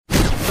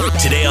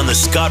Today on the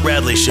Scott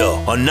Radley Show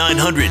on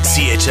 900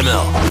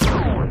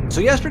 CHML. So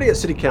yesterday at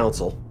City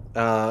Council,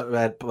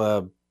 at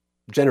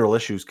General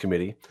Issues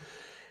Committee,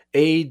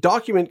 a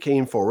document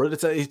came forward.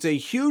 It's a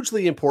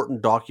hugely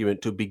important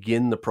document to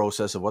begin the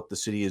process of what the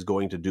city is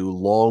going to do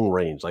long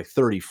range, like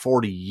 30,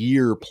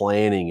 40-year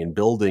planning and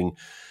building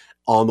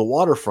on the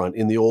waterfront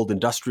in the old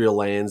industrial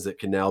lands that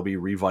can now be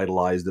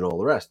revitalized and all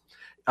the rest.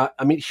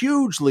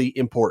 Hugely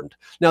important.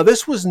 Now,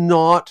 this was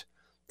not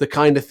the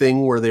kind of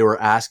thing where they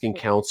were asking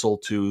council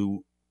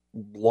to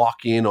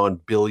lock in on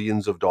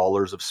billions of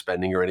dollars of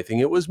spending or anything.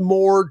 It was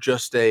more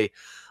just a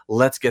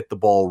let's get the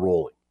ball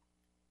rolling.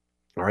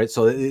 All right.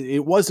 So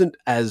it wasn't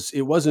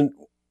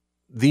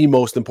the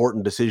most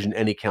important decision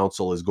any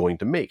council is going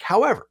to make.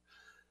 However,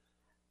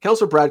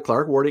 Councillor Brad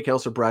Clark, Ward 8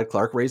 Councillor Brad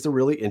Clark, raised a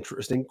really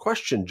interesting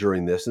question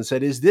during this and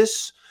said,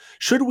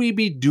 should we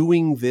be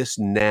doing this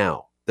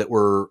now that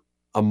we're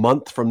a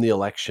month from the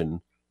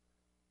election?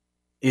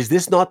 Is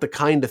this not the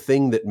kind of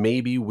thing that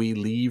maybe we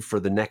leave for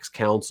the next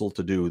council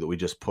to do, that we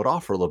just put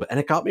off for a little bit? And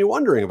it got me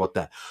wondering about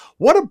that.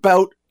 What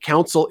about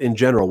council in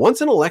general?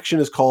 Once an election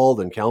is called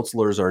and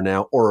councillors are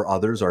now, or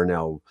others are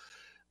now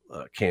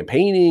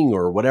campaigning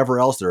or whatever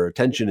else, their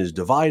attention is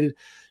divided,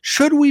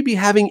 should we be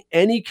having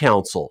any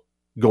council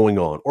going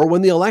on? Or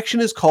when the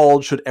election is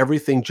called, should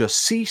everything just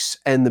cease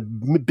and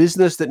the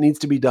business that needs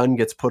to be done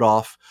gets put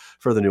off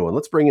for the new one?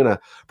 Let's bring in a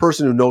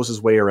person who knows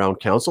his way around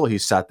council.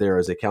 He's sat there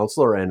as a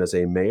councillor and as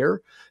a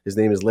mayor. His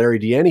name is Larry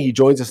Ianni. He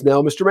joins us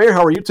now. Mr. Mayor,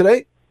 how are you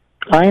today?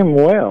 I am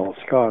well,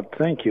 Scott.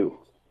 Thank you.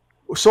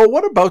 So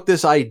what about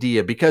this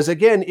idea? Because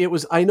again,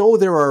 I know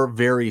there are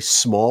very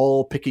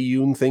small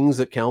picayune things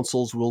that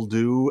councils will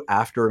do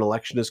after an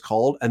election is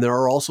called, and there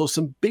are also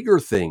some bigger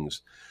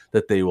things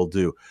that they will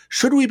do.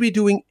 Should we be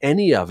doing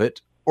any of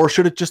it, or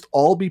should it just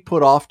all be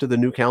put off to the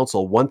new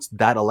council once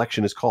that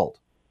election is called?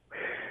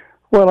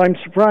 Well, I'm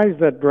surprised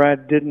that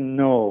Brad didn't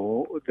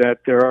know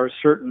that there are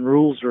certain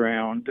rules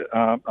around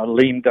a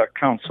lame duck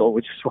council,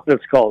 which is what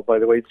it's called, by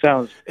the way. It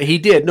sounds... He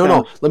did.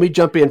 No. Let me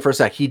jump in for a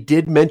sec. He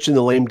did mention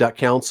the lame duck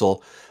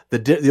council.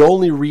 The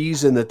only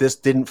reason that this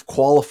didn't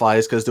qualify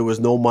is because there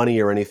was no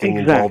money or anything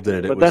involved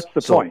in it. But that's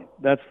the point.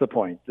 That's the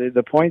point.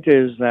 The point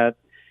is that,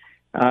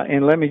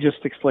 and let me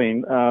just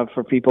explain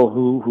for people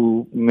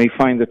who may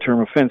find the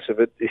term offensive,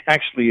 it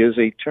actually is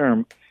a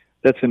term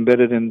that's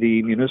embedded in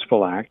the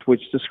Municipal Act,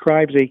 which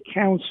describes a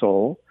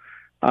council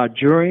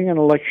during an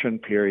election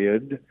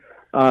period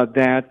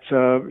that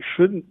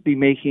shouldn't be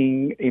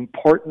making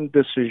important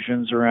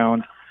decisions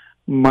around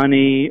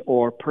money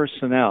or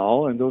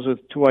personnel, and those are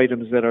the two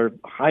items that are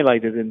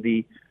highlighted in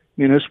the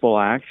Municipal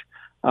Act,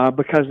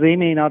 because they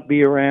may not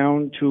be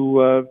around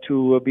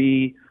to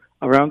be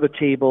around the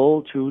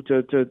table to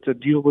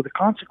deal with the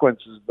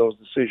consequences of those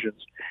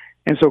decisions.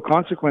 And so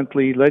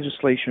consequently,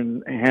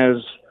 legislation has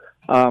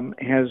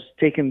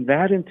taken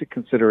that into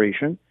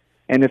consideration.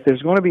 And if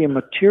there's going to be a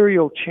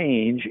material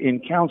change in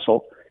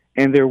council,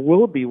 and there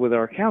will be with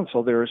our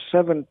council, there are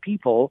 7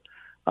 people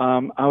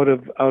out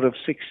of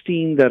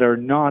 16 that are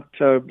not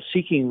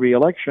seeking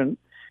re-election.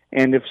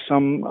 And if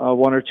some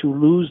 1 or 2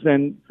 lose,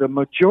 then the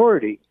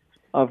majority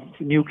of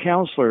new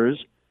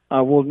councillors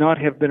will not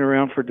have been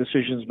around for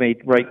decisions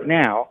made right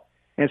now.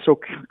 And so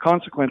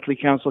consequently,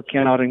 council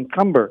cannot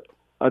encumber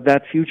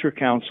that future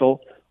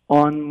council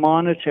on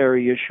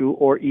monetary issue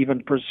or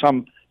even for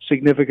some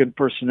significant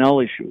personnel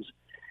issues.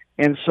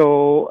 And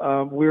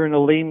so we're in a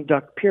lame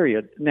duck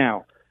period.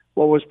 Now,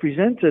 what was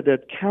presented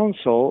at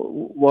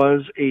council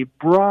was a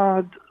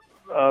broad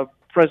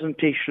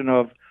presentation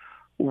of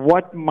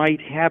what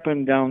might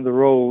happen down the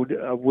road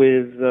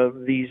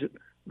with these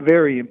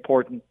very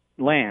important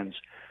lands.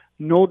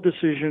 No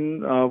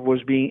decision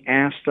was being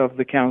asked of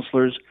the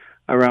councillors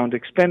around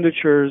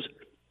expenditures,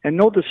 and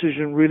no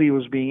decision really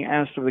was being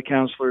asked of the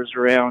councillors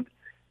around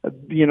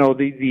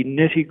the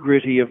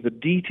nitty-gritty of the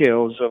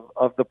details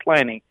of the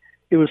planning.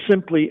 It was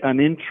simply an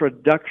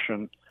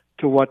introduction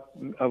to what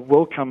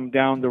will come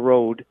down the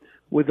road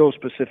with those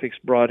specifics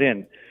brought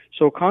in.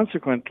 So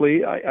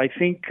consequently, I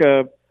think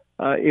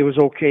it was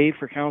okay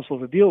for council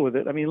to deal with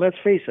it. I mean, let's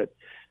face it.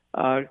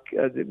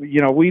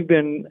 We've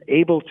been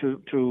able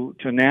to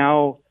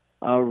now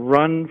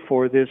run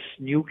for this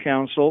new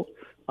council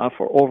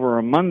for over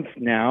a month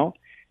now,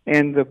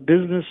 and the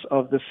business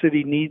of the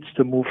city needs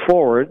to move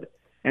forward,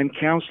 and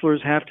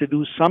councillors have to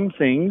do some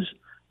things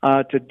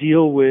to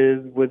deal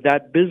with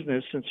that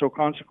business, and so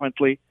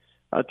consequently,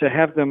 to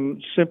have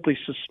them simply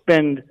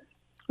suspend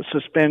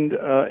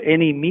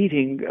any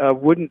meeting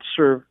wouldn't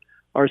serve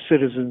our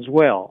citizens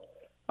well.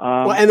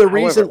 And the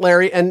reason,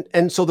 Larry,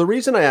 and so the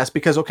reason I asked,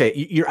 because, okay,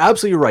 you're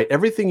absolutely right.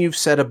 Everything you've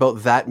said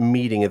about that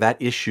meeting,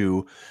 that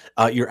issue,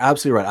 you're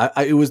absolutely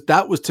right.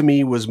 That was to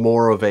me was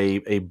more of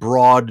a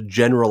broad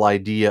general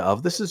idea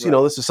of this is,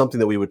 right. This is something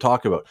that we would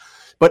talk about.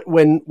 But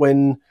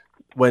when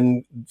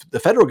when the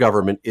federal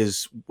government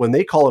when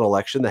they call an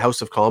election, the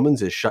House of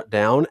Commons is shut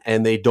down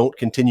and they don't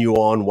continue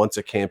on once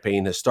a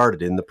campaign has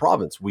started. In the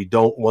province, we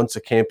don't, once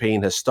a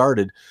campaign has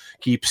started,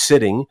 keep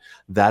sitting.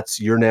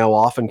 You're now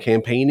off and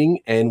campaigning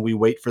and we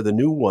wait for the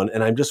new one.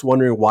 And I'm just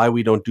wondering why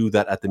we don't do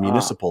that at the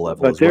municipal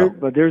level as well.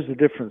 But there's a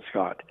difference,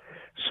 Scott.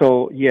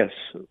 So yes,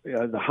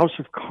 the House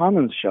of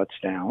Commons shuts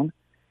down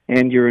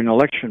and you're in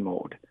election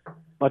mode,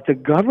 but the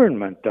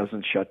government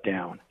doesn't shut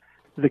down.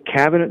 The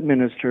cabinet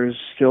ministers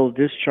still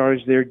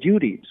discharge their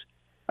duties.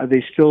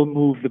 They still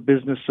move the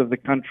business of the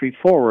country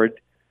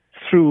forward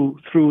through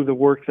the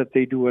work that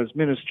they do as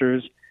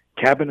ministers.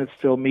 Cabinet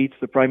still meets.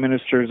 The Prime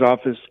Minister's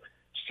office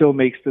still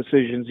makes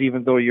decisions,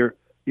 even though you're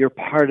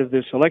part of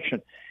this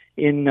election.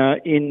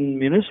 In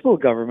municipal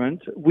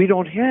government, we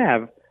don't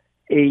have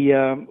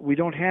an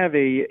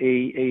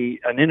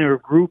inner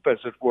group, as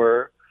it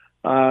were,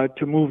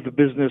 to move the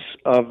business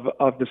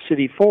of the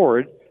city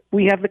forward.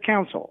 We have the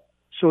council.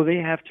 So they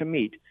have to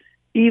meet,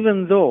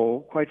 even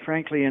though, quite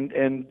frankly, and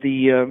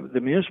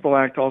the Municipal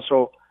Act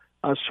also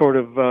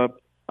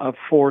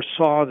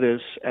foresaw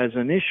this as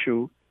an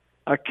issue.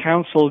 A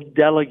council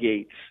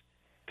delegates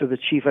to the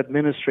chief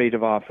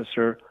administrative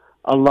officer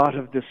a lot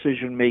of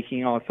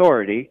decision-making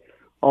authority,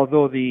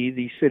 although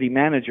the city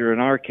manager, in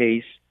our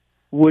case,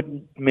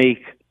 wouldn't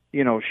make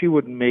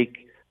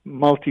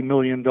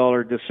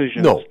multi-million-dollar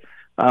decisions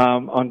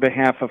on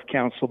behalf of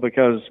council,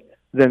 because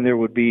then there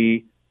would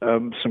be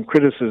some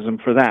criticism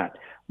for that,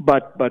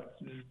 but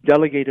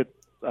delegated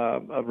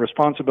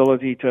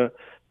responsibility to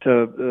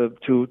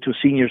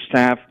senior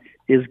staff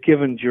is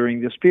given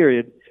during this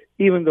period,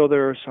 even though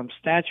there are some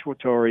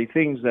statutory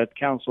things that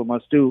council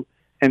must do,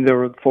 and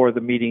therefore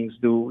the meetings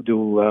do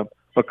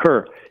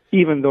occur,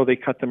 even though they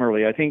cut them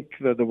early. I think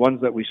the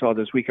ones that we saw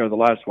this week are the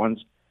last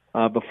ones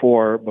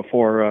before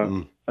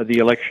the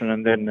election,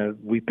 and then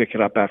we pick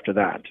it up after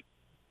that.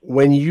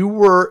 When you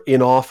were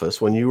in office,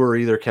 when you were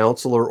either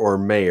councillor or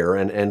mayor,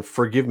 and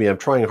forgive me, I'm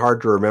trying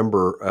hard to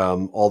remember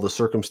all the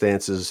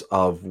circumstances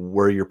of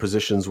where your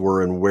positions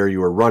were and where you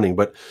were running,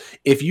 but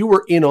if you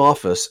were in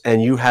office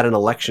and you had an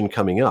election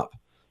coming up,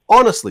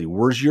 honestly,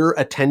 was your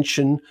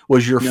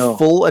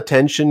full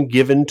attention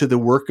given to the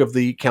work of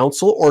the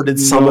council, or did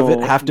some of it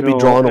have to be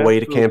drawn away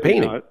to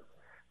campaigning? Not.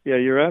 Yeah,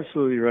 you're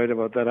absolutely right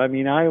about that. I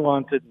mean, I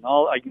wanted,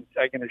 I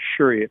can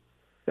assure you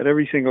that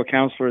every single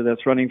councillor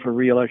that's running for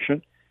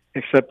re-election,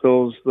 except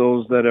those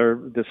that are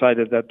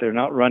decided that they're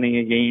not running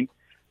again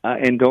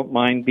and don't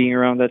mind being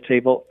around that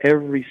table.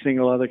 Every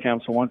single other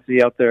council wants to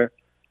be out there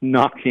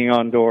knocking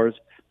on doors,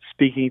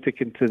 speaking to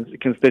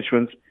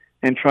constituents,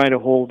 and trying to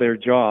hold their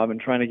job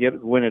and trying to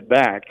win it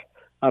back,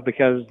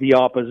 because the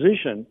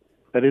opposition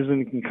that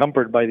isn't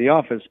encumbered by the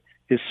office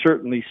is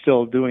certainly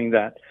still doing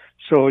that.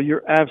 So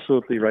you're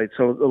absolutely right.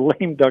 So the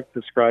lame duck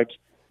describes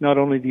not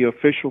only the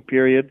official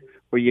period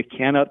where you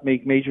cannot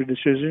make major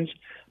decisions,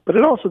 but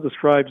it also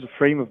describes the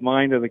frame of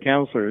mind of the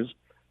councillors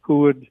who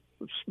would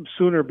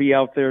sooner be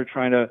out there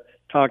trying to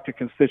talk to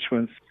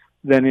constituents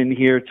than in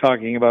here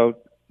talking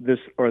about this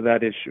or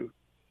that issue.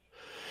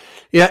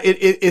 Yeah,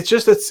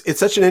 it's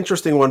such an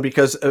interesting one,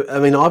 because I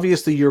mean,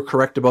 obviously you're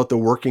correct about the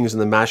workings and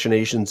the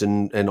machinations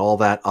and all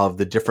that of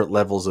the different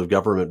levels of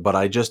government. But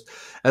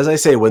as I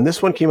say, when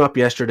this one came up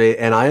yesterday,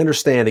 and I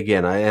understand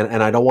again,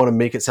 and I don't want to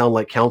make it sound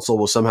like council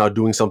was somehow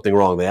doing something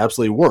wrong. They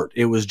absolutely weren't.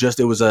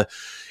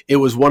 It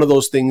was one of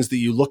those things that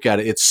you look at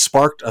it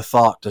sparked a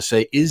thought to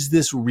say, is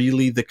this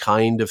really the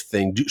kind of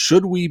thing?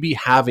 Should we be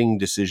having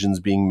decisions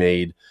being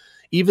made,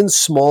 even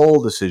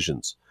small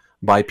decisions,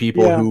 by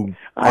people who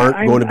aren't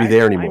going to be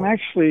there anymore? I'm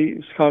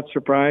actually, Scott,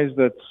 surprised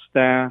that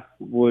staff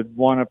would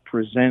want to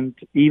present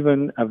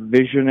even a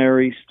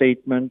visionary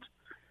statement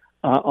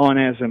on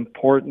as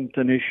important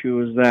an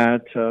issue as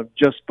that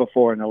just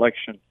before an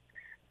election.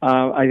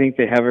 I think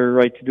they have every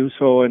right to do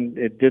so, and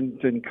it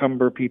didn't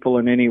encumber people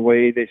in any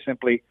way. They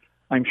simply,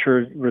 I'm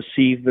sure,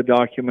 received the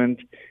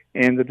document,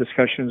 and the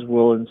discussions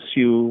will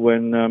ensue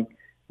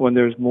when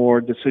there's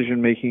more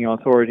decision-making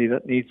authority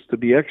that needs to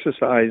be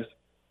exercised.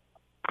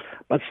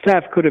 But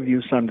staff could have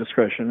used some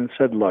discretion and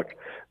said, look,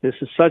 this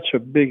is such a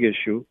big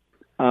issue.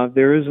 I'm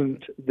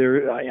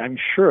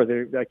sure,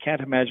 I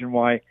can't imagine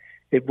why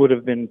it would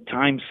have been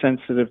time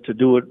sensitive to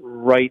do it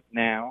right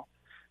now.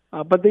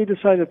 But they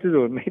decided to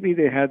do it. Maybe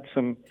they had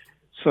some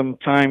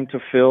time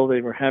to fill.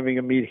 They were having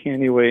a meeting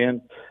anyway,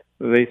 and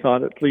they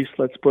thought, at least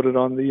let's put it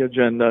on the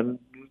agenda and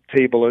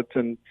table it,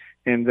 and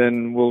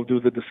then we'll do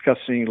the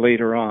discussing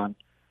later on.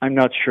 I'm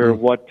not sure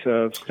what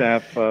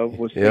staff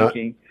was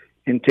thinking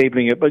in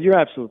tabling it, but you're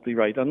absolutely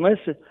right. Unless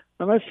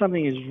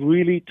something is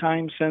really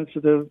time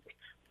sensitive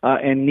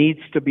and needs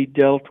to be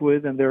dealt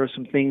with, and there are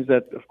some things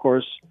that, of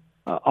course,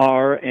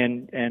 are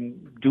and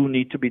do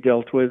need to be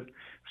dealt with,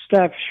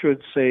 staff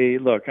should say,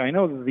 look, I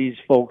know that these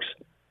folks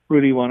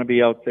really want to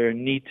be out there,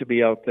 need to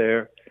be out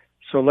there,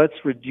 so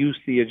let's reduce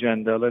the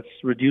agenda. Let's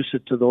reduce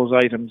it to those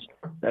items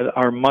that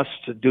are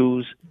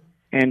must-dos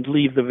and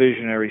leave the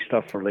visionary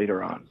stuff for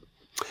later on.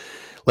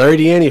 Larry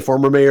Ianni,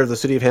 former mayor of the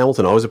city of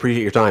Hamilton, always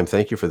appreciate your time.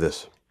 Thank you for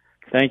this.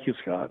 Thank you,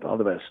 Scott. All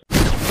the best.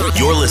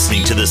 You're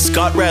listening to the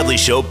Scott Radley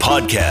Show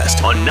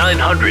podcast on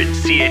 900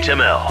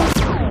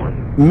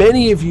 CHML.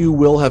 Many of you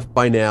will have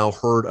by now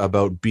heard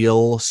about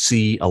Bill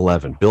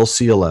C-11. Bill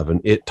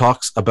C-11. It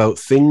talks about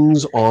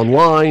things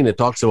online. It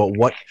talks about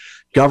what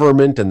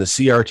government and the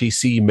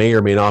CRTC may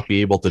or may not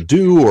be able to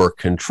do or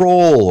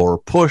control or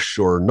push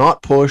or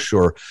not push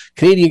or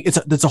Canadian.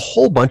 It's a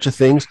whole bunch of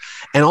things.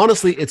 And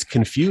honestly, it's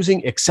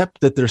confusing,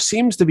 except that there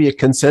seems to be a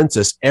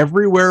consensus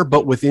everywhere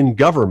but within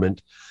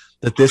government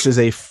that this is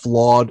a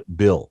flawed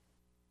bill.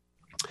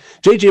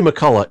 JJ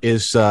McCullough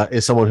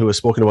is someone who has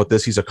spoken about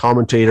this. He's a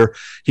commentator.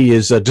 He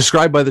is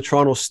described by the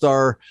Toronto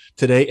Star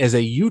today as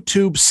a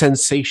YouTube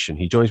sensation.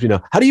 He joins me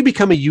now. How do you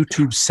become a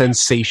YouTube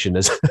sensation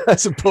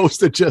as opposed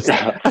to just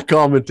a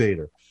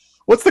commentator?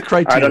 What's the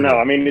criteria? I don't know.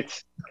 I mean,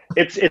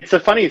 it's a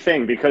funny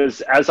thing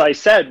because, as I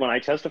said when I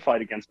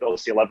testified against Bill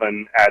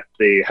C-11 at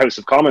the House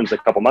of Commons a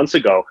couple months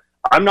ago,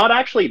 I'm not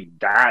actually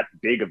that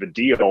big of a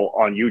deal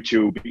on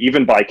YouTube,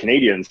 even by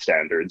Canadian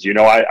standards. You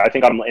know, I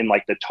think I'm in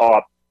like the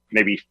top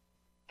maybe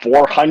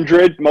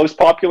 400 most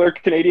popular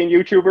Canadian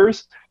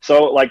YouTubers.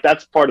 So like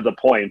that's part of the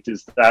point,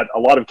 is that a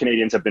lot of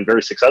Canadians have been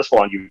very successful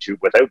on YouTube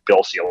without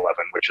Bill C-11,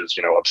 which is,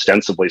 you know,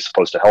 ostensibly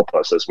supposed to help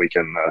us, as we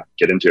can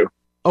get into.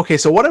 Okay,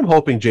 so what I'm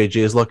hoping, JJ,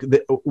 is look,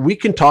 we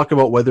can talk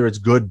about whether it's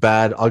good,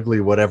 bad,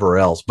 ugly, whatever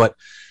else, but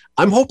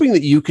I'm hoping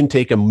that you can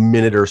take a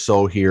minute or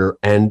so here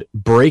and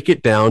break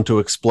it down to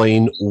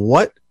explain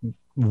what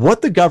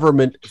the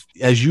government,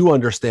 as you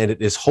understand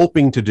it, is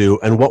hoping to do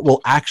and what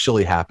will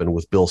actually happen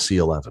with Bill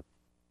C-11.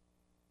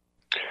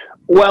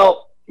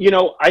 Well, you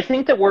know, I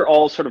think that we're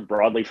all sort of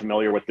broadly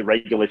familiar with the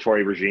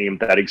regulatory regime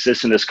that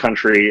exists in this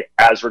country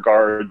as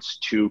regards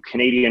to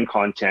Canadian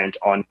content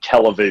on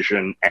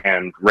television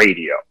and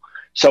radio.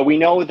 So we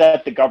know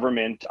that the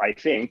government, I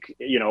think,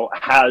 you know,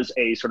 has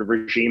a sort of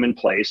regime in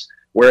place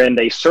wherein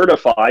they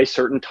certify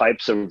certain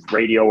types of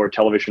radio or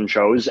television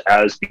shows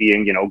as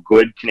being, you know,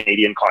 good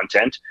Canadian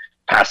content,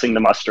 passing the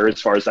muster as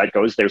far as that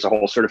goes. There's a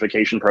whole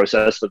certification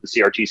process that the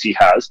CRTC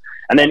has.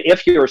 And then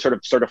if you're sort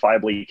of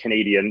certifiably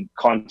Canadian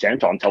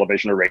content on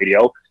television or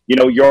radio, you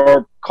know,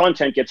 your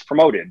content gets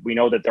promoted. We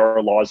know that there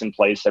are laws in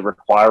place that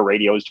require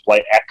radios to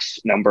play X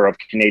number of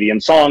Canadian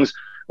songs.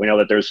 We know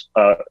that there's,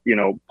 you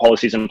know,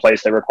 policies in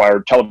place that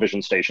require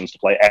television stations to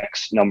play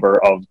X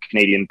number of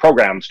Canadian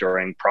programs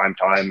during prime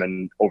time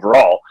and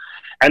overall.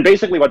 And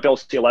basically what Bill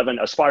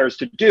C-11 aspires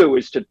to do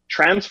is to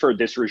transfer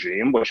this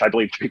regime, which I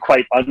believe to be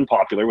quite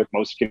unpopular with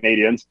most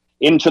Canadians,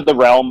 into the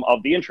realm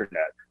of the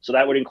internet. So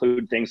that would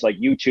include things like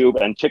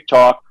YouTube and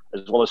TikTok,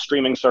 as well as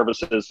streaming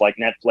services like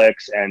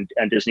Netflix and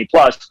Disney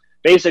Plus,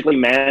 basically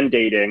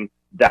mandating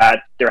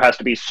that there has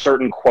to be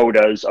certain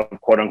quotas of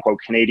quote unquote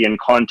Canadian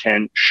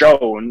content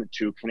shown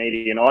to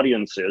Canadian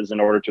audiences in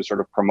order to sort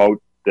of promote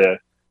the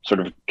sort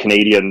of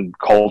Canadian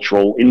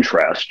cultural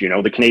interest. You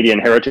know, the Canadian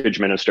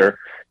Heritage Minister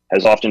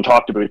has often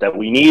talked about that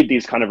we need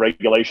these kind of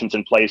regulations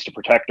in place to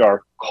protect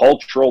our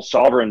cultural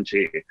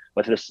sovereignty,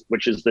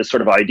 which is this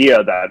sort of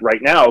idea that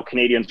right now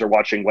Canadians are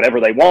watching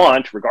whatever they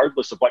want,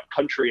 regardless of what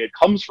country it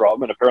comes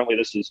from. And apparently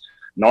this is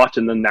not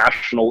in the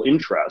national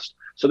interest.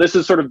 So this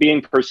is sort of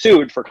being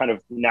pursued for kind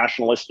of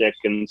nationalistic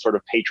and sort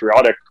of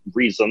patriotic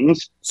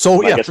reasons.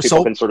 So I guess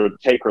people can sort of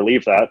take or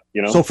leave that,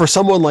 you know. So for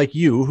someone like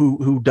you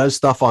who does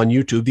stuff on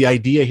YouTube, the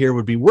idea here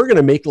would be we're going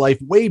to make life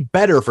way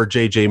better for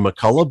JJ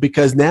McCullough,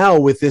 because now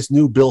with this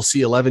new Bill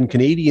C-11,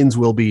 Canadians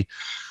will be,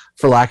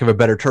 for lack of a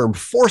better term,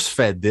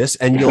 force-fed this,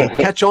 and you'll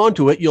catch on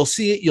to it, you'll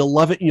see it, you'll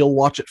love it, and you'll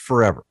watch it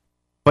forever.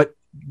 But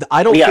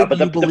I don't think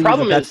you believe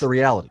that that's the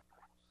reality.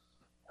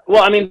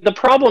 Well, I mean, the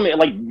problem,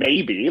 like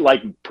maybe,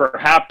 like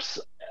perhaps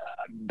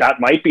that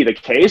might be the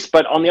case,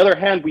 but on the other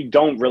hand, we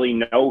don't really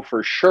know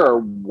for sure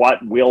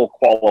what will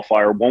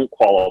qualify or won't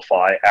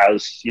qualify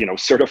as, you know,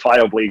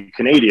 certifiably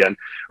Canadian,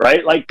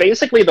 right? Like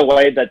basically the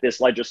way that this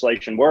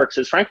legislation works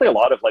is, frankly, a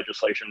lot of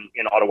legislation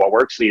in Ottawa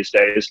works these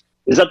days,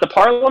 is that the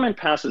Parliament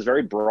passes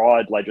very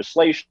broad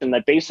legislation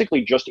that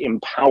basically just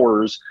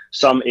empowers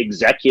some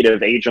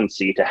executive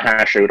agency to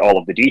hash out all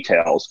of the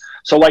details.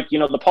 So like, you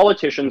know, the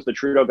politicians, the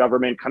Trudeau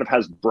government kind of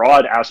has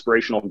broad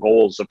aspirational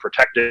goals of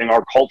protecting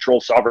our cultural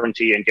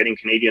sovereignty and getting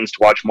Canadians to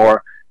watch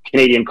more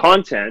Canadian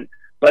content.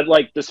 But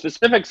like the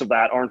specifics of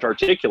that aren't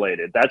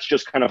articulated. That's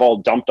just kind of all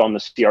dumped on the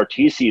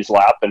CRTC's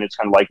lap. And it's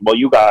kind of like, well,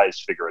 you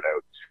guys figure it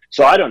out.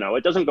 So I don't know.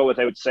 It doesn't go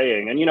without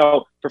saying. And, you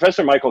know,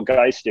 Professor Michael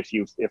Geist, if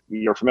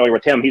you're familiar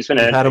with him, he's been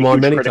a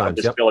huge critic of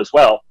this bill as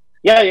well.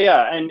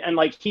 Yeah. And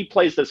like he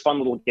plays this fun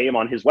little game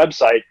on his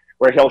website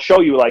where he'll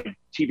show you like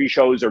TV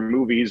shows or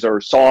movies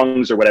or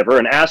songs or whatever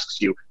and asks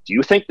you, do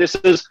you think this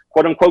is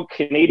quote unquote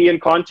Canadian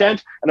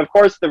content? And of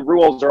course, the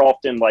rules are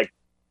often like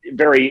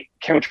very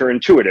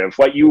counterintuitive.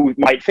 What you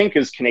might think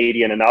is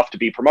Canadian enough to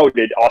be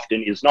promoted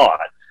often is not.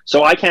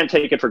 So I can't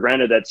take it for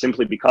granted that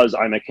simply because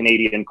I'm a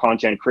Canadian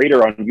content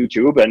creator on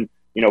YouTube and,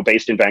 you know,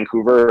 based in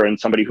Vancouver and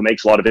somebody who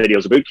makes a lot of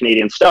videos about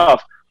Canadian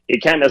stuff,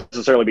 it can't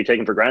necessarily be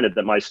taken for granted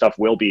that my stuff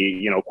will be,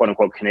 you know, quote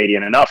unquote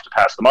Canadian enough to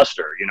pass the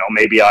muster. You know,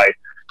 maybe I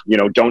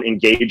don't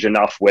engage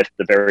enough with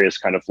the various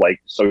kind of like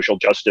social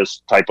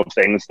justice type of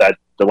things that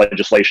the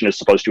legislation is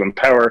supposed to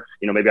empower.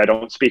 Maybe I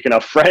don't speak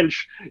enough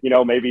French.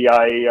 Maybe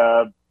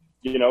I,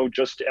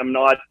 just am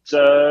not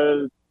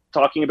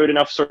talking about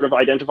enough sort of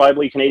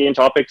identifiably Canadian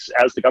topics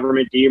as the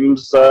government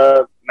deems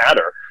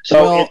matter.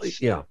 So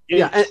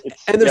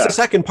and there's a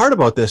second part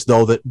about this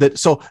though,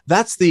 so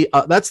that's the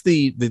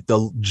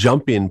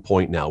jump-in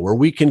point now where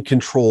we can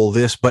control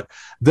this, but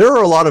there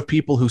are a lot of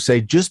people who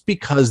say just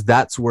because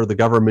that's where the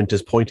government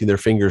is pointing their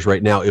fingers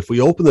right now, if we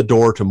open the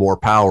door to more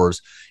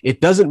powers, it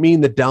doesn't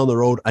mean that down the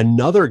road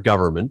another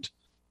government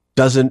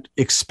doesn't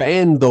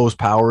expand those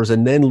powers,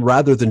 and then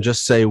rather than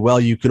just say, well,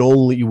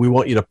 we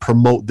want you to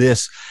promote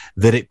this,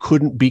 that it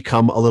couldn't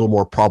become a little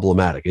more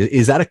problematic.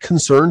 Is that a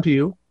concern to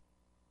you?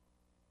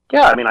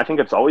 Yeah, I think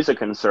it's always a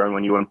concern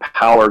when you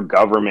empower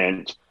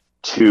government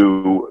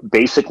to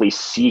basically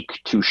seek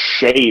to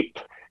shape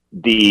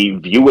the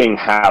viewing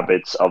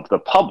habits of the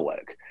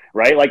public,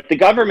 right? Like the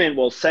government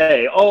will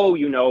say, oh,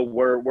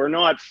 we're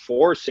not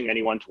forcing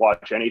anyone to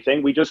watch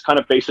anything. We just kind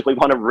of basically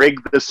want to rig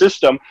the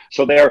system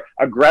so they're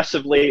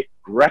aggressively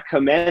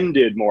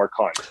recommended more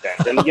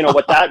content. And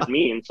what that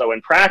means, so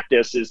in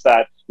practice, is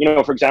that,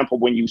 for example,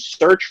 when you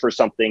search for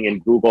something in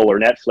Google or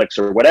Netflix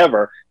or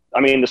whatever,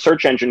 the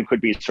search engine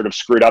could be sort of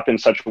screwed up in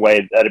such a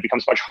way that it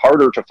becomes much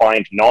harder to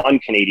find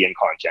non-Canadian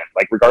content.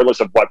 Like regardless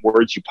of what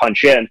words you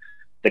punch in,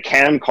 the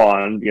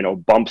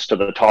CanCon, bumps to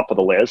the top of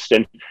the list.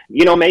 And,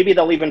 maybe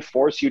they'll even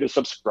force you to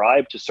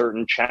subscribe to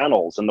certain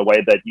channels in the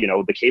way that,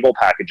 the cable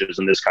packages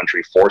in this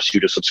country force you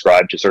to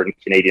subscribe to certain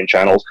Canadian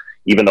channels,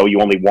 even though you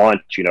only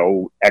want,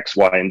 X,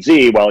 Y, and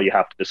Z. Well, you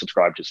have to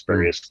subscribe to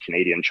various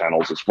Canadian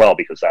channels as well,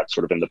 because that's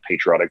sort of in the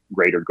patriotic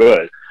greater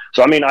good.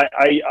 So, I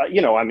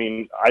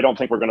don't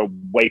think we're going to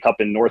wake up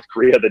in North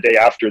Korea the day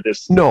after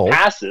this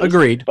passes.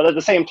 Agreed. But at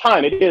the same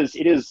time, it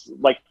is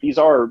like, these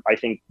are, I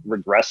think,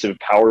 regressive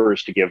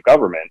powers to give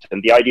government.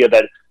 And the idea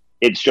that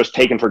it's just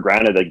taken for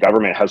granted that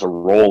government has a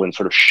role in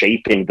sort of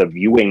shaping the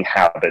viewing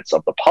habits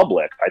of the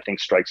public, I think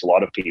strikes a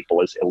lot of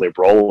people as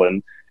illiberal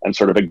and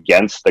sort of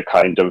against the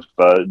kind of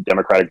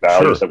democratic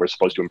values that we're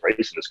supposed to embrace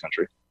in this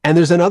country. And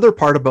there's another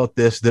part about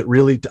this that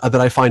really that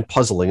I find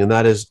puzzling, and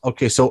that is,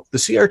 okay, so the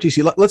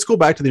CRTC, let's go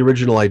back to the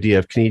original idea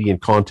of Canadian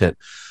content.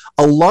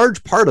 A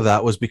large part of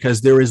that was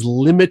because there is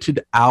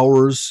limited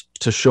hours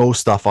to show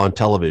stuff on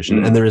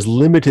television, and there is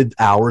limited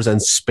hours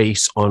and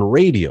space on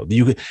radio.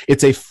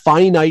 It's a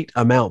finite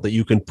amount that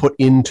you can put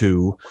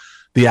into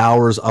the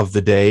hours of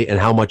the day and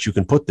how much you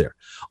can put there.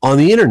 On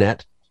the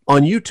internet,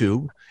 on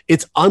YouTube,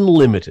 it's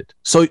unlimited.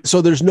 So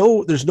there's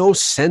no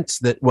sense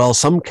that, well,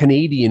 some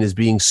Canadian is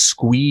being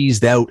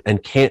squeezed out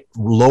and can't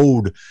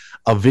load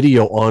a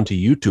video onto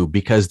YouTube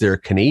because they're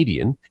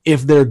Canadian.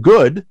 If they're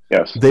good,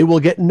 they will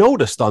get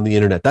noticed on the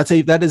internet.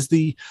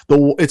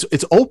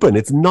 It's open.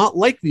 It's not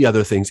like the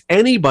other things.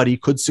 Anybody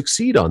could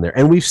succeed on there,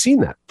 and we've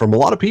seen that from a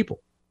lot of people.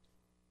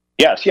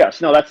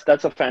 Yes. No,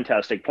 that's a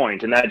fantastic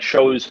point, and that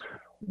shows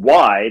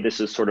why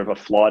this is sort of a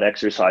flawed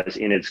exercise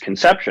in its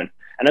conception.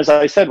 And as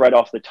I said right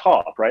off the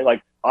top, right,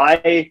 like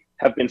I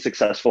have been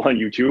successful on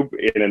YouTube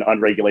in an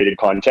unregulated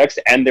context,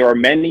 and there are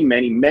many,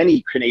 many,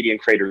 many Canadian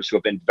creators who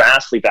have been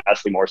vastly,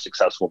 vastly more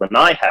successful than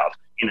I have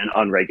in an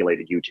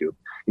unregulated YouTube.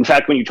 In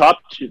fact, when you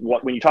talk to the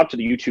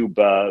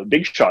YouTube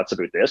big shots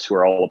about this, who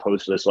are all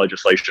opposed to this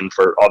legislation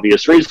for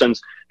obvious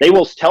reasons, they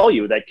will tell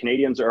you that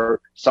Canadians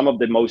are some of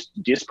the most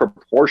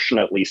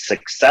disproportionately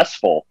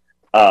successful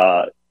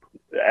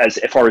as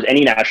far as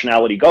any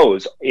nationality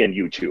goes in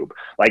YouTube.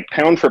 Like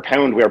pound for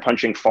pound, we are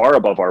punching far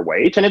above our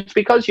weight. And it's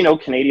because,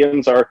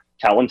 Canadians are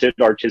talented,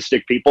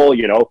 artistic people.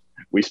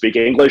 We speak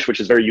English, which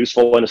is very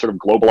useful in a sort of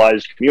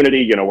globalized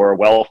community. We're a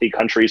wealthy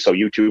country. So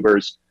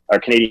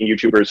Canadian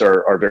YouTubers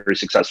are very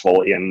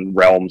successful in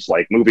realms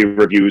like movie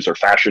reviews or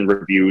fashion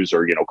reviews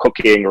or,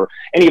 cooking or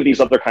any of these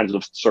other kinds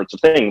of sorts of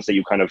things that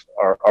you kind of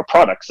are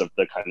products of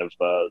the kind of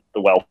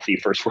the wealthy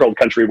first world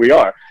country we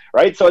are.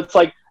 Right. So it's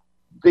like,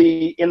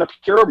 in the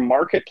pure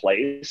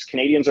marketplace,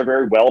 Canadians are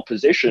very well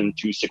positioned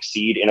to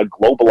succeed in a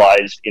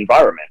globalized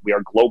environment. We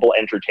are global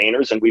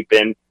entertainers, and we've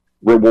been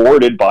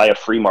rewarded by a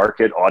free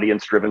market,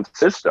 audience-driven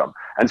system.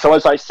 And so,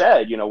 as I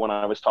said, when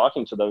I was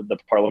talking to the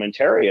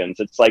parliamentarians,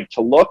 it's like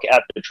to look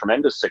at the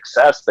tremendous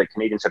success that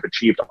Canadians have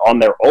achieved on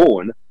their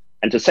own,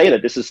 and to say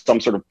that this is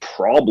some sort of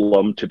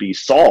problem to be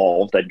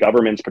solved, that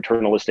government's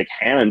paternalistic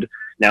hand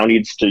now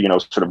needs to,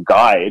 sort of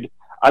guide.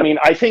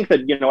 I think that,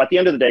 at the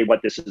end of the day, what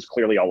this is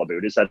clearly all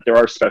about is that there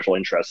are special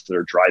interests that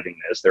are driving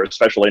this. There are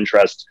special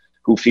interests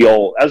who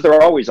feel, as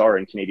there always are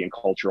in Canadian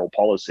cultural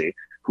policy,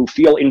 who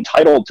feel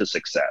entitled to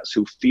success,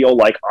 who feel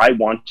like I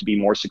want to be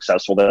more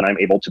successful than I'm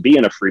able to be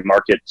in a free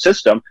market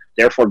system.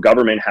 Therefore,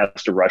 government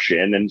has to rush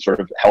in and sort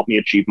of help me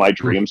achieve my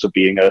dreams of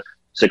being a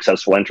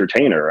successful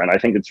entertainer. And I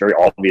think it's very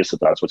obvious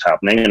that that's what's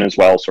happening. And as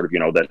well, sort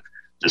of, that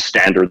the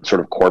standard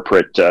sort of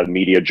corporate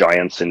media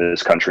giants in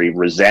this country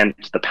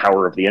resent the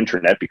power of the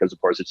internet because, of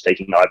course, it's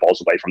taking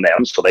eyeballs away from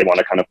them. So they want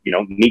to kind of,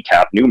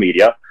 kneecap new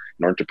media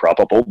in order to prop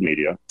up old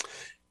media.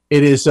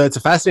 It is. It's a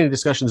fascinating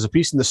discussion. There's a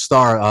piece in the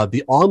Star.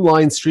 The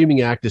Online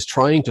Streaming Act is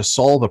trying to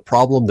solve a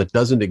problem that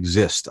doesn't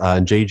exist.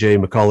 And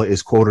JJ McCullough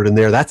is quoted in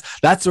there.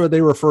 That's where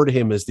they refer to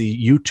him as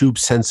the YouTube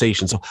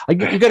sensation. So you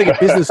got to get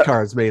business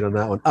cards made on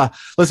that one.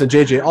 Listen,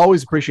 JJ,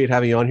 always appreciate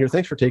having you on here.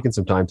 Thanks for taking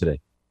some time today.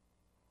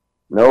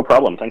 No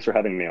problem. Thanks for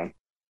having me on.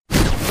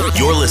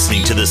 You're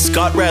listening to the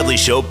Scott Radley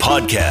Show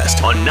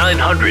podcast on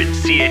 900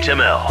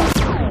 CHML.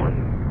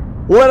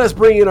 Let us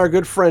bring in our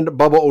good friend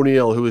Bubba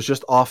O'Neil, who is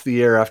just off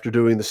the air after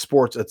doing the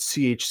sports at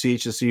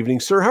CHCH this evening.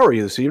 Sir, how are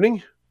you this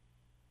evening?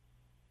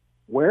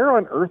 Where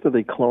on earth are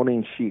they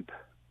cloning sheep?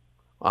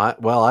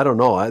 Well, I don't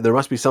know. There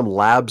must be some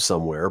lab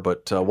somewhere,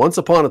 but once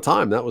upon a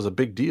time, that was a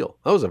big deal.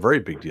 That was a very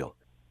big deal.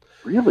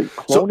 Really?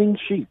 Cloning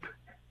sheep?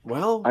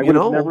 Well, I would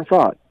have never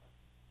thought.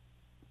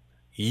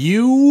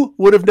 You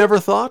would have never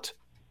thought?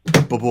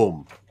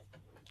 Ba-boom.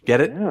 Get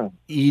it? Yeah.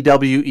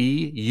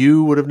 EWE,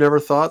 you would have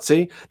never thought.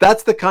 See,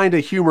 that's the kind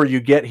of humor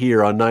you get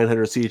here on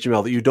 900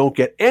 CHML that you don't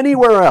get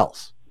anywhere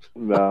else.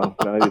 No,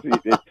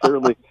 it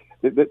certainly.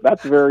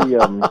 That's very.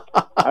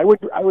 I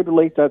would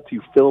relate that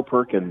to Phil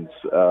Perkins'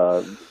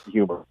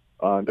 humor.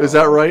 Is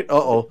that right?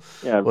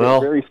 Yeah, well,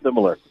 very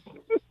similar.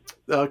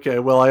 Okay,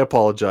 well, I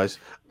apologize,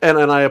 and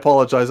I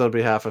apologize on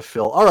behalf of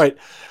Phil. All right.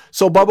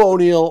 So, Bubba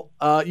O'Neil,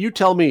 you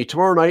tell me,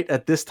 tomorrow night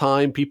at this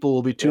time, people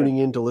will be tuning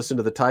in to listen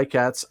to the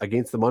Ticats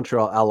against the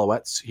Montreal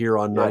Alouettes here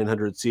on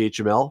 900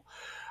 CHML.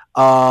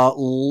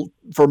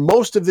 For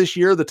most of this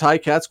year, the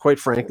Ticats, quite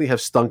frankly, have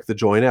stunk the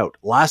joint out.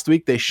 Last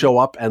week, they show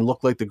up and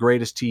look like the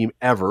greatest team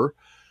ever.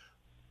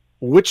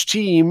 Which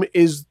team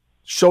is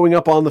showing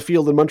up on the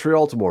field in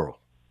Montreal tomorrow?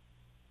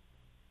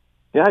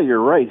 Yeah,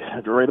 you're right.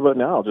 Right about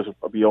now,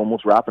 I'll be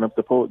almost wrapping up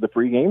the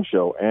pregame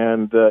show.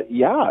 And,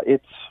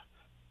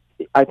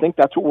 I think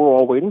that's what we're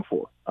all waiting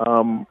for.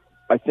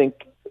 I think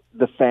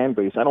the fan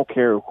base, I don't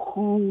care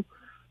who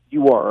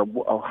you are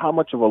or how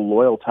much of a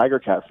loyal Tiger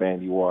Cat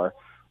fan you are,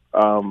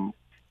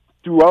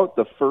 throughout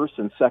the first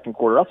and second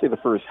quarter, I'll say the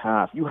first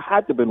half, you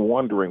had to have been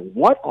wondering,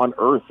 what on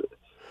earth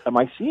am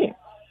I seeing?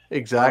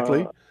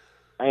 Exactly.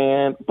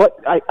 But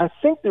I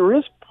think there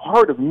is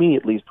part of me,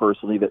 at least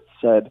personally, that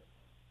said,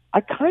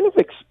 I kind of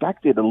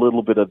expected a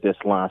little bit of this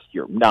last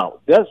year. Now,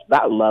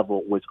 that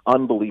level was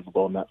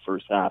unbelievable in that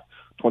first half.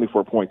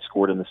 24 points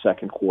scored in the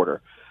second quarter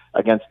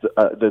against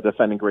the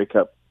defending Grey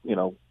Cup,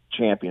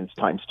 champions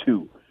times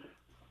 2.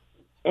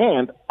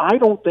 And I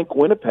don't think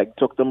Winnipeg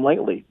took them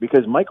lightly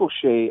because Mike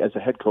O'Shea, as a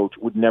head coach,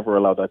 would never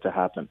allow that to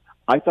happen.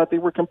 I thought they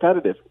were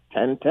competitive,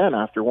 10-10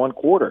 after one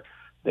quarter.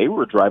 They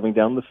were driving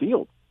down the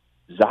field.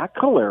 Zach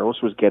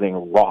Collaros was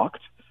getting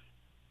rocked.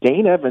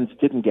 Dane Evans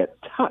didn't get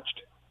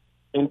touched.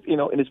 And,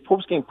 in his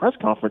post-game press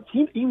conference,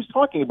 he was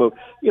talking about,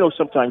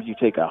 sometimes you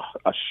take a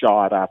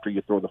shot after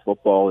you throw the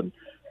football, and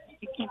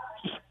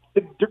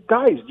the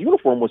guy's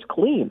uniform was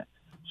clean.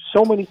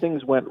 So many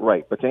things went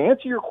right. But to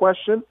answer your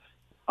question,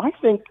 I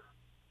think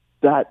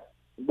that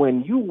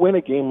when you win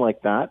a game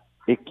like that,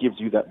 it gives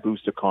you that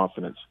boost of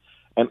confidence.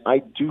 And I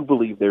do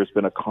believe there's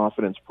been a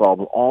confidence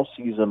problem all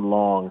season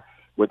long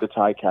with the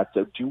Ticats.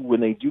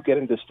 When they do get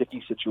into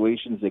sticky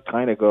situations, they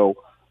kind of go,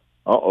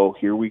 uh-oh,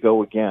 here we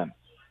go again.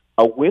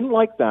 A win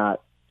like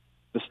that,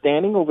 the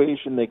standing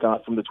ovation they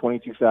got from the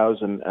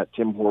 22,000 at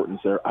Tim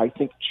Hortons there, I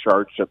think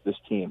charged up this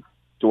team.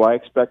 Do I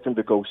expect them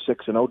to go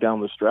 6-0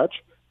 down the stretch?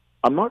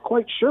 I'm not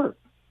quite sure.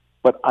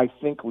 But I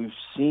think we've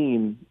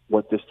seen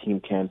what this team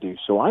can do.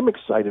 So I'm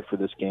excited for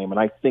this game, and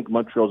I think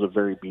Montreal's a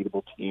very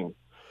beatable team.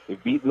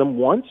 They've beaten them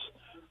once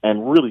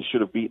and really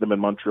should have beaten them in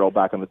Montreal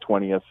back on the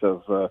 20th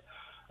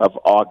of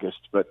August,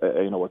 but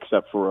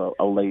except for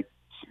a late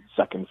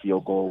second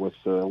field goal with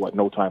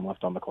no time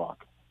left on the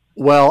clock.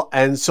 Well,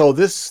 and so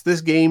this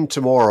game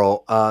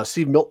tomorrow,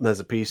 Steve Milton has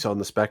a piece on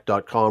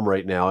thespec.com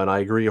right now, and I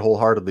agree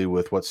wholeheartedly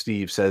with what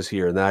Steve says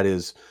here, and that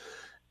is,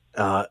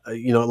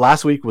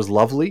 last week was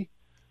lovely,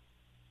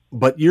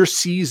 but your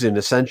season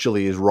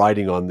essentially is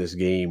riding on this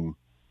game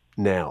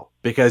now,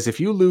 because if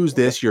you lose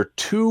this, you're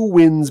 2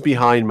 wins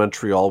behind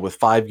Montreal with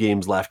 5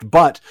 games left,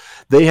 but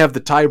they have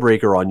the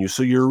tiebreaker on you,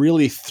 so you're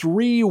really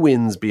 3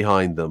 wins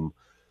behind them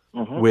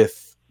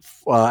with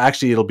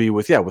actually, it'll be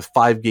with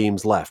 5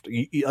 games left.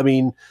 I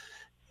mean,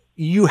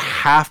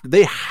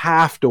 they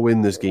have to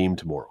win this game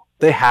tomorrow.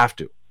 They have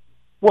to.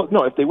 Well,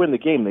 no, if they win the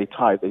game, they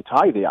tie the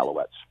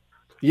Alouettes.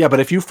 Yeah,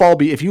 but if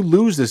you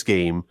lose this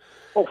game,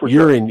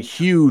 you're in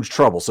huge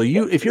trouble. So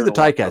if you're the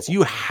Ticats,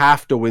 you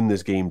have to win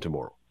this game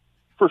tomorrow.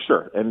 For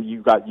sure. And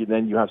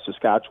then you have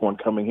Saskatchewan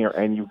coming here,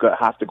 and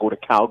have to go to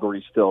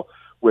Calgary still,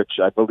 which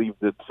I believe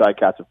the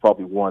Ticats have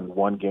probably won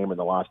 1 game in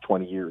the last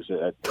 20 years.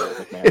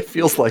 It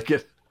feels like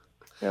it.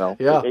 Yeah.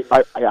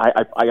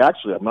 I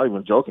actually, I'm not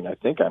even joking. I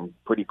think I'm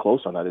pretty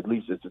close on that. At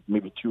least it's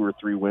maybe 2 or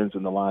 3 wins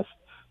in the last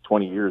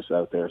 20 years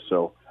out there.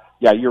 So,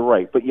 yeah, you're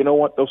right. But you know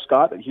what, though,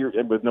 Scott? Here,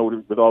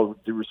 with all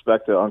due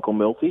respect to Uncle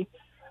Milty,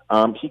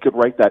 he could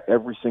write that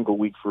every single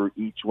week for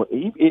each one.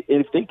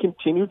 If they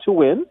continue to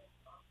win,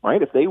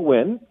 right? If they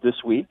win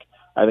this week,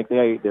 I think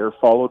they're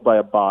followed by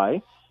a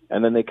bye,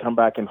 and then they come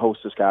back and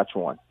host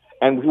Saskatchewan.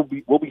 And we'll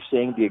be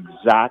saying the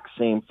exact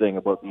same thing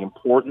about the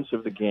importance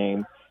of the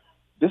game.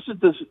 this is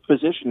the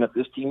position that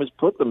this team has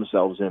put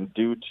themselves in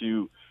due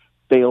to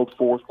failed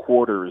fourth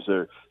quarters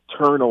or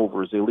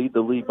turnovers. They lead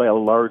the league by a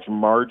large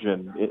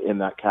margin in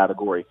that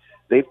category.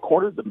 They've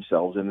cornered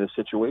themselves in this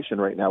situation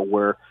right now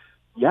where,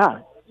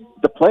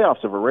 the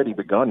playoffs have already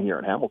begun here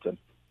in Hamilton.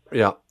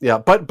 Yeah.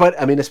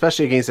 But I mean,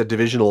 especially against a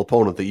divisional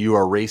opponent that you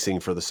are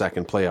racing for the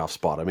second playoff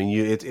spot. I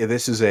mean,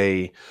 this is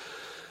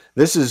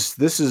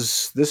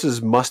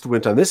must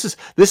win time.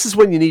 This is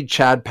when you need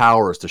Chad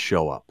Powers to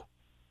show up.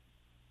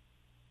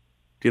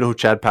 Do you know who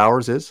Chad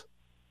Powers is?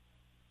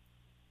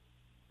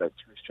 That's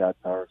Chad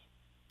Powers.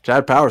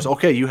 Chad Powers.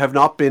 Okay, you have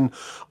not been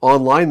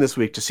online this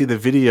week to see the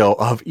video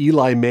of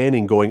Eli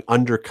Manning going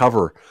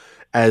undercover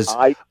as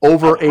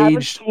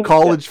overaged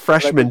college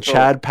freshman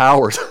Chad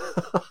Powers.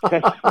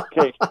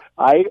 Okay.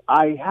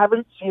 I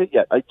haven't seen it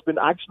yet. It's been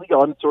actually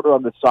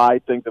on the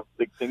side things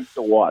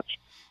to watch.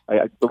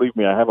 Believe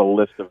me, I have a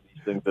list of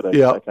these things that I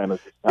kind of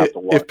have to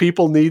watch. If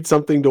people need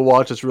something to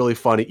watch, it's really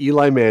funny.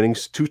 Eli Manning,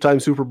 two-time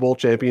Super Bowl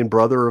champion,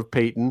 brother of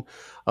Peyton,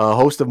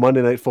 host of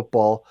Monday Night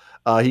Football.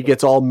 He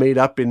gets all made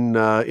up in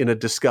a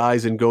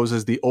disguise and goes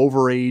as the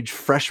overage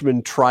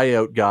freshman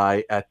tryout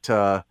guy at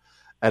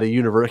a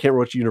university. I can't remember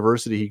which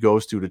university he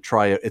goes to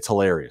try out. It's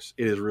hilarious.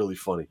 It is really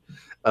funny.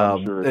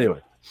 Anyway.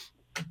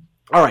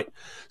 All right.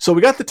 So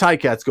we got the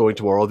Ticats going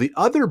tomorrow. The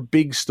other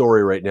big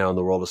story right now in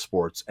the world of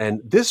sports, and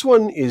this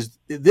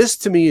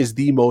to me is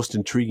the most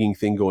intriguing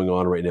thing going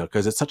on right now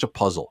because it's such a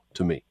puzzle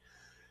to me.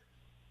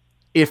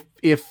 If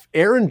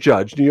Aaron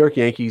Judge, New York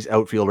Yankees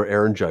outfielder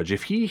Aaron Judge,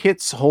 if he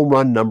hits home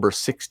run number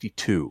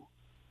 62,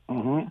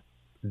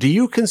 do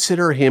you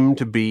consider him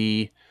to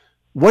be,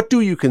 what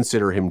do you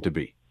consider him to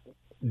be?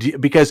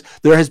 Because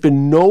there has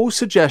been no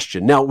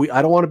suggestion. Now,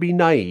 I don't want to be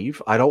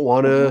naive. I don't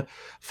want to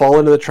fall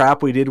into the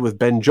trap we did with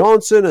Ben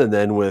Johnson and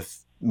then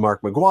with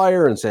Mark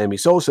McGuire and Sammy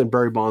Sosa and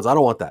Barry Bonds. I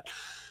don't want that.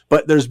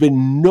 But there's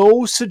been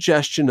no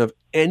suggestion of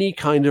any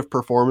kind of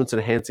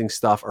performance-enhancing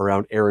stuff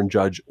around Aaron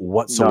Judge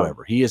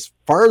whatsoever. No. He, as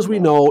far as we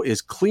know,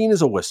 is clean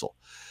as a whistle.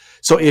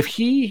 So if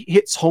he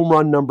hits home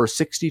run number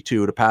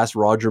 62 to pass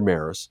Roger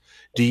Maris,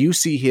 do you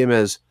see him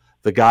as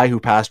the guy who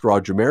passed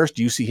Roger Maris?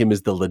 Do you see him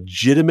as the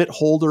legitimate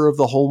holder of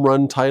the home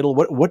run title?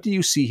 What do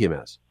you see him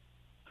as?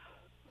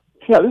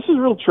 Yeah, this is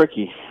real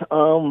tricky.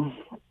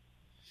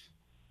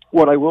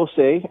 What I will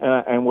say,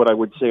 and what I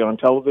would say on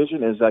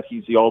television, is that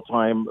he's the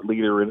all-time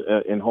leader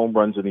in home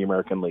runs in the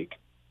American League.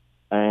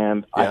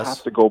 And I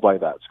have to go by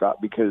that,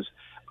 Scott, because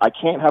I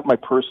can't have my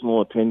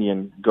personal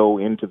opinion go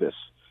into this.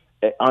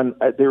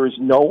 There is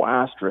no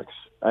asterisks.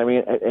 I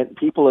mean, and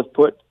people have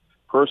put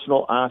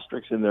personal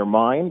asterisks in their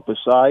mind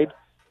beside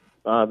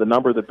the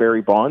number that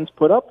Barry Bonds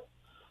put up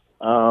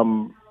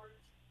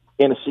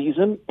in a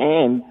season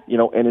and,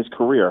 in his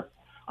career.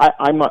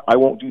 I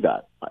won't do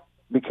that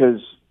because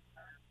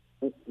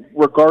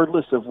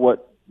regardless of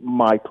what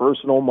my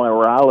personal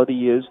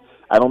morality is,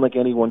 I don't think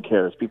anyone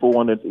cares. People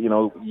want to,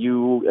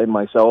 you and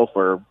myself,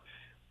 or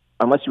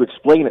unless you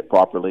explain it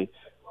properly,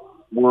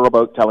 we're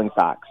about telling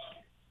facts.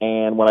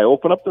 And when I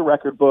open up the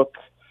record book,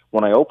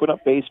 when I open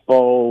up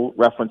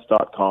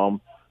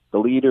baseballreference.com, the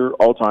leader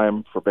all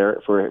time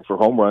for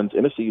home runs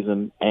in a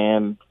season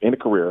and in a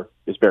career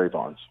is Barry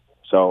Bonds.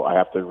 So I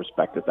have to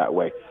respect it that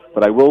way.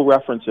 But I will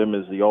reference him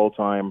as the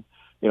all-time,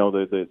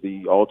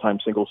 the all-time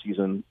single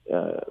season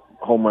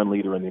home run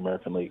leader in the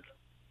American League.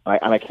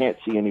 And I can't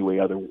see any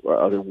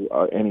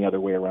other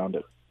way around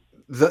it.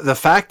 The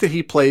fact that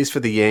he plays for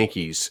the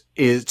Yankees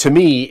is, to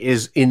me,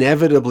 is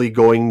inevitably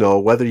going,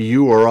 whether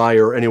you or I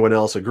or anyone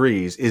else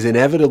agrees, is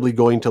inevitably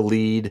going to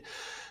lead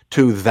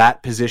to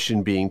that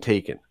position being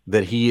taken,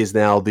 that he is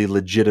now the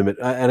legitimate,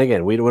 and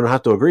again, we don't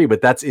have to agree,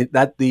 but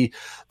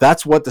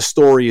that's what the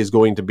story is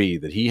going to be,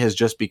 that he has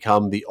just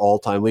become the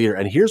all-time leader.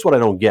 And here's what I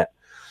don't get,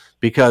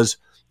 because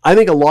I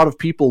think a lot of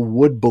people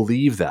would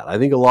believe that. I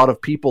think a lot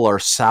of people are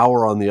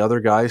sour on the other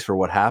guys for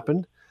what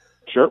happened.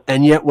 Sure.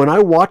 And yet when I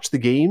watch the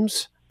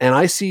games and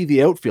I see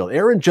the outfield,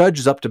 Aaron Judge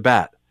is up to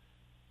bat.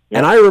 Yeah.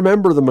 And I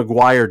remember the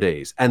McGuire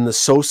days and the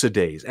Sosa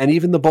days and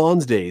even the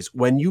Bonds days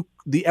when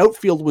the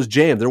outfield was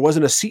jammed. There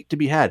wasn't a seat to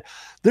be had.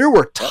 There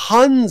were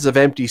tons of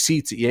empty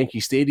seats at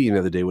Yankee Stadium the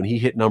other day when he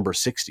hit number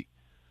 60.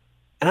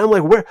 And I'm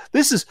like, where?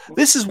 This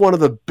is one of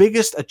the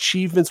biggest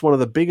achievements, one of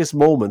the biggest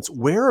moments.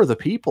 Where are the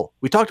people?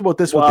 We talked about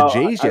this with the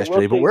Jays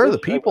yesterday, but where are the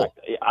people?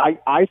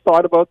 I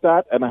thought about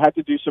that, and I had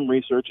to do some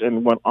research.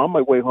 And when on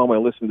my way home, I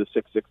listened to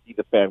 660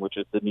 The Fan, which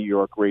is the New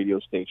York radio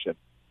station.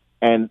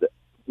 And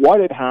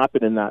what had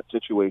happened in that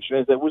situation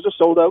is there was a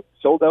sold out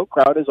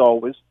crowd as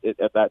always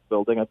at that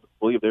building. I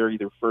believe they're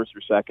either first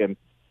or second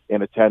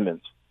in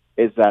attendance.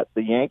 Is that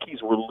the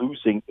Yankees were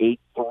losing 8-3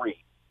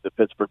 the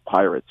Pittsburgh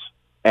Pirates,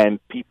 and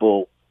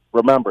people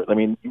remember. I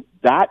mean,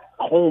 that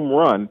home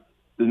run,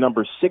 the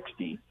number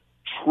 60,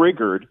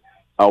 triggered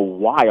a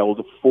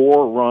wild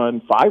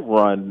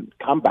 5-run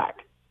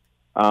comeback,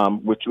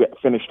 which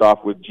finished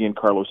off with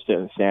Giancarlo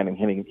Stanton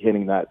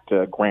hitting that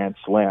grand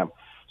slam.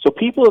 So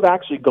people have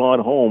actually gone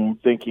home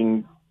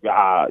thinking,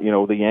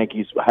 the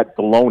Yankees had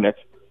blown it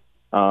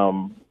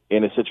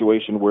in a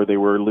situation where they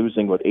were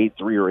losing with 8-3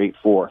 or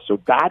 8-4.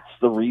 So that's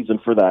the reason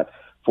for that.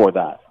 for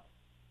that.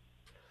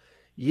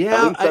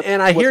 Yeah,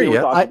 and I hear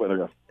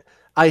you.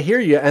 I hear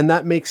you, and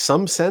that makes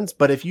some sense.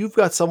 But if you've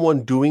got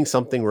someone doing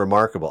something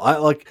remarkable,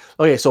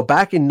 so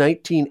back in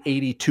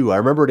 1982, I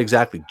remember it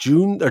exactly,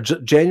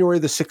 January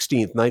the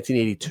 16th,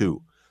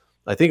 1982.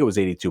 I think it was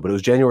 82, but it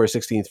was January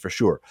 16th for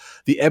sure.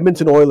 The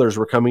Edmonton Oilers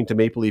were coming to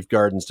Maple Leaf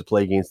Gardens to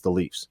play against the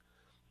Leafs.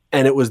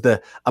 And it was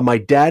my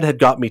dad had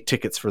got me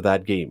tickets for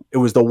that game. It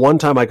was the one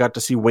time I got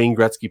to see Wayne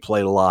Gretzky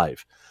play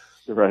live.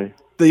 Right.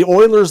 The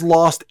Oilers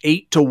lost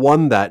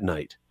 8-1 that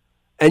night.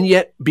 And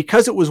yet,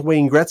 because it was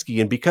Wayne Gretzky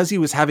and because he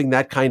was having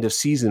that kind of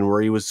season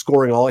where he was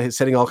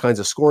setting all kinds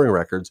of scoring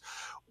records,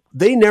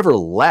 they never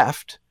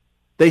left.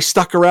 They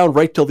stuck around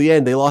right till the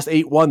end. They lost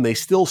 8-1. They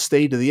still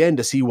stayed to the end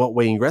to see what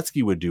Wayne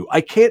Gretzky would do. I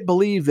can't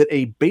believe that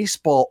a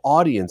baseball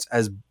audience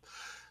as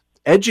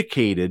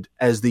educated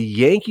as the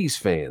Yankees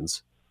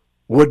fans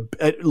would,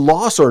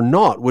 loss or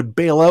not, would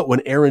bail out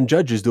when Aaron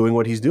Judge is doing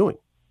what he's doing.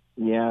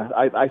 Yeah,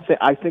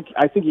 I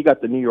think you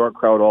got the New York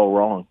crowd all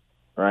wrong.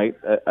 Right,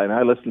 and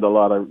I listened to a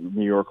lot of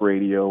New York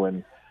radio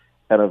and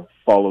have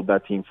followed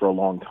that team for a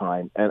long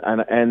time,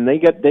 and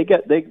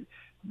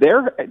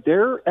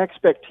their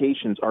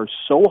expectations are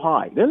so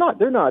high. They're not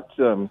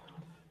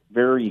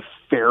very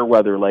fair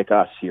weather like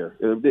us here.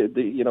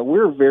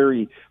 We're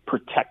very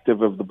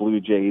protective of the Blue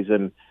Jays,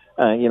 and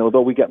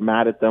though we get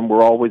mad at them,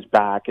 we're always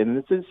back. And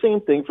it's the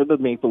same thing for the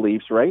Maple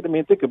Leafs, right? I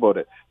mean, think about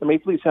it. The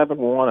Maple Leafs haven't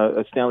won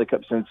a Stanley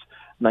Cup since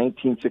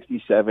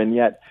 1967,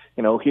 yet,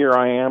 here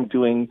I am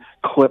doing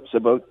clips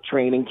about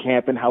training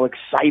camp and how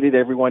excited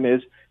everyone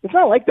is. It's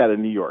not like that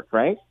in New York,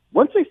 right?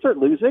 Once they start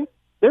losing,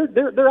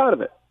 they're out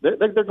of it.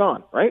 They're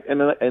gone, right? And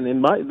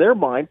in their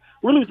mind,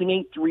 we're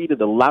losing 8-3 to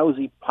the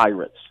lousy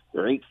Pirates.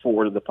 They're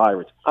 8-4 to the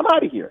Pirates. I'm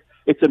out of here.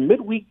 It's a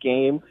midweek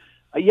game.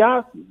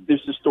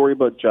 There's a story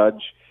about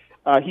Judge.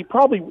 He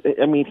probably,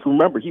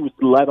 remember, he was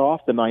let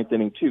off the ninth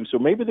inning too. So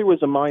maybe there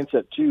was a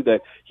mindset too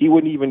that he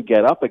wouldn't even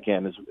get up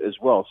again as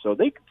well. So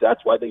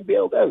that's why they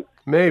bailed out.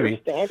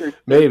 Maybe. Their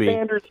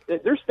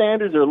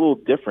standards are a little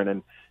different.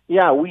 And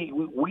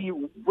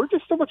we're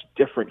just so much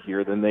different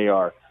here than they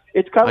are.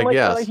 It's kind of like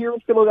what I hear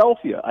in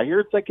Philadelphia. I hear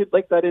it's like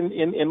that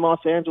in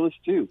Los Angeles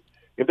too.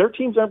 If their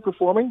teams aren't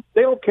performing,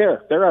 they don't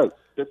care. They're out.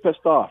 They're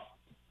pissed off.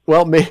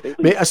 Well,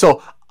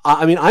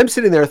 I'm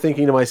sitting there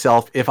thinking to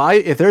myself,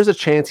 if there's a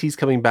chance he's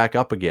coming back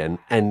up again,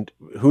 and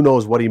who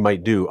knows what he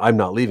might do, I'm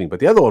not leaving.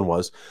 But the other one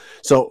was,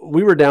 so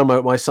we were down,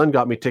 my son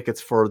got me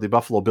tickets for the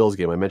Buffalo Bills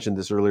game. I mentioned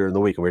this earlier in the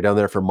week, and we were down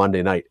there for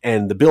Monday night,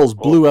 and the Bills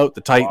blew out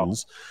the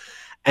Titans. Wow.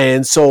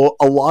 And so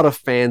a lot of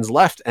fans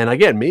left. And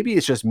again, maybe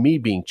it's just me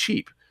being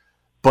cheap,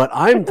 but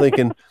I'm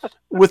thinking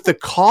with the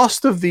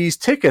cost of these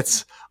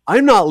tickets,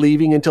 I'm not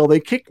leaving until they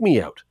kick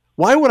me out.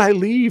 Why would I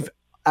leave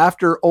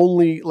after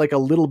only like a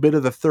little bit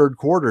of the third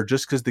quarter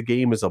just because the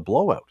game is a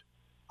blowout?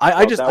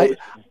 That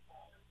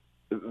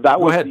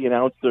was the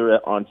announcer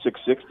on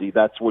 660.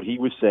 That's what he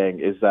was saying,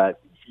 is that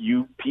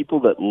you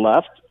people that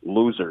left,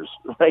 losers,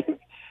 right?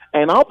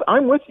 And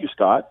I'm with you,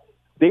 Scott.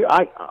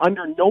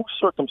 Under no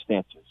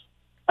circumstances,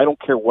 I don't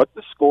care what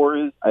the score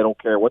is, I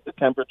don't care what the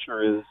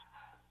temperature is,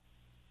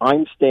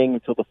 I'm staying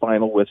until the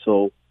final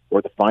whistle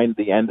or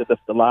the end of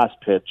the last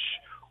pitch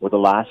or the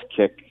last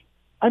kick.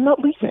 I'm not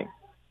leaving.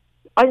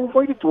 I'm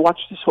invited to watch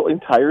this whole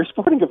entire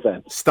sporting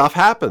event. Stuff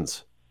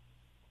happens.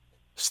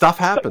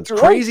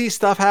 Crazy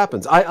stuff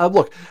happens. I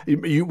look,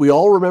 we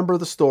all remember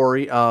the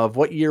story of,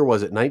 what year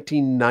was it?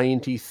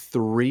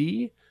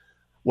 1993,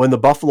 when the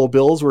Buffalo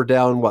Bills were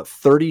down,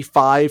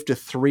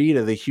 35-3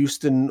 to the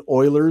Houston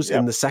Oilers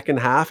in the second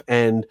half,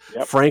 and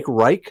Frank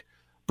Reich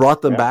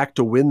brought them back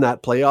to win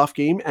that playoff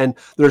game. And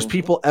there's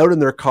people out in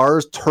their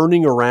cars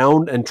turning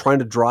around and trying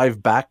to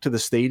drive back to the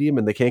stadium,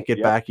 and they can't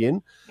get back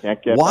in.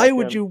 Why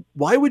would you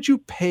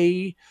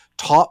pay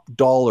top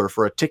dollar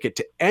for a ticket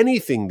to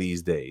anything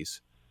these days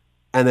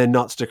and then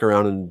not stick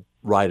around and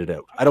ride it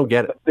out? I don't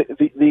get it.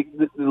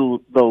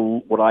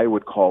 The what I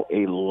would call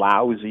a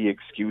lousy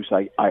excuse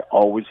I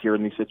always hear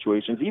in these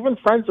situations, even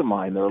friends of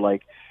mine, they're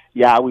like,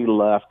 yeah, we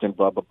left and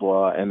blah, blah,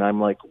 blah. And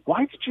I'm like,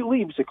 why did you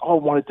leave? It's like, I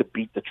wanted to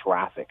beat the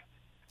traffic.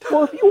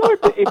 Well, if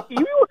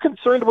you were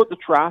concerned about the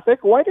traffic,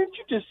 why didn't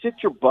you just sit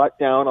your butt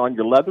down on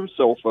your leather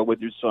sofa with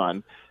your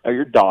son or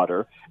your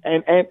daughter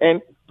and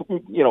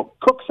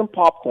cook some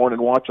popcorn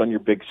and watch on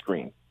your big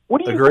screen?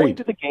 What are you going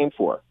to the game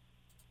for?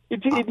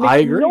 It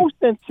makes no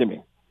sense to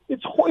me.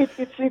 It's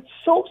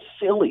so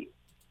silly.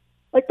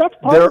 Like, that's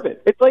part of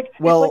it. It's like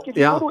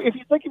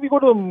if you go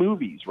to the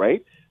movies,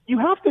 right? You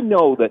have to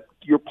know that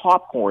your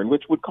popcorn,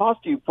 which would cost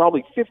you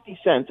probably 50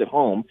 cents at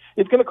home,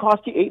 is going to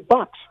cost you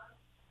 $8.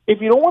 If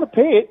you don't want to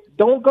pay it,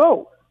 don't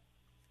go.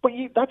 But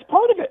that's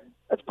part of it.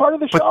 That's part of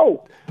the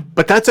show.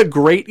 But that's a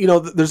great,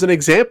 there's an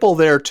example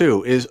there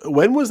too, is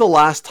when was the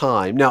last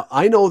time? Now,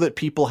 I know that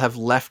people have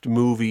left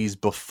movies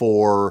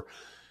before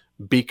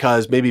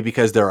because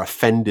they're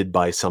offended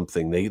by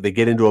something. They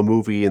get into a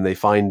movie and they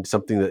find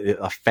something that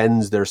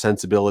offends their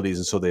sensibilities,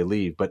 and so they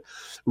leave. But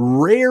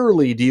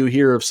rarely do you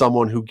hear of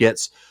someone who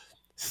gets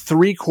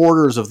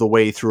 3/4 of the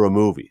way through a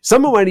movie.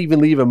 Someone might even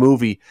leave a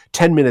movie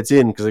 10 minutes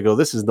in because they go,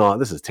 this is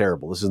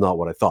terrible. This is not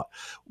what I thought.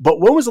 But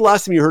when was the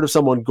last time you heard of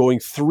someone going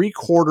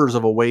 3/4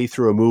 of a way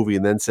through a movie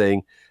and then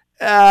saying,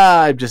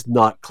 I'm just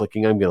not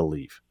clicking, I'm going to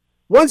leave?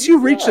 Once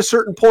you've reached a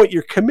certain point,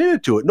 you're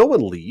committed to it. No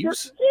one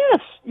leaves.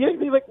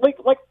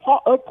 Like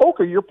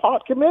poker, you're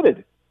pot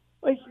committed.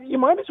 Like, you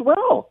might as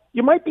well.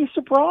 You might be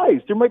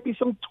surprised. There might be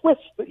some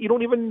twist that you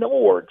don't even know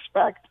or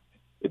expect.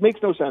 It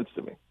makes no sense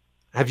to me.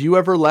 Have you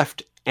ever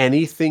left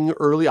anything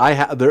early?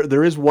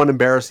 There is one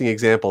embarrassing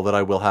example that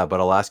I will have, but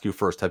I'll ask you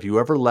first. Have you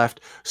ever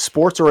left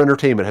sports or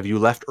entertainment? Have you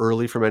left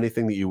early from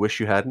anything that you wish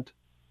you hadn't?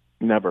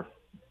 Never.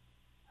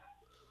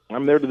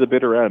 I'm there to the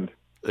bitter end.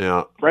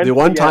 Yeah. The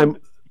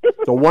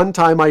one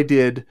time I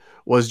did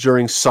was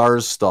during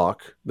SARS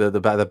stock,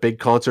 the big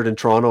concert in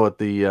Toronto at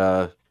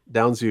the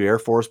Downsview Air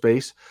Force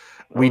Base.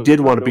 We did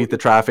want to beat the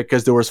traffic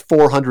because there was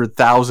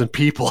 400,000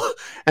 people.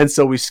 And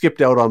so we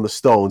skipped out on the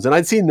Stones. And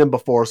I'd seen them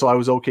before, so I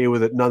was okay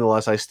with it.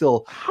 Nonetheless, I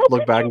still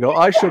look back and go,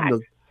 I shouldn't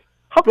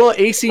have. Well,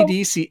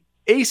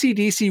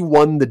 AC/DC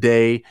won the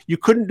day. You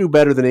couldn't do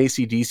better than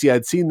AC/DC.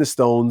 I'd seen the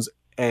Stones,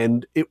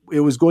 and it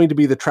was going to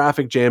be the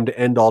traffic jam to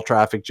end all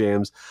traffic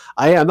jams.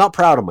 I'm not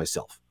proud of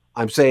myself.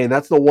 I'm saying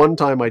that's the one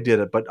time I did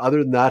it. But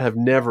other than that, have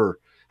never.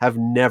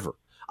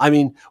 I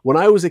mean, when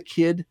I was a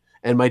kid,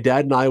 and my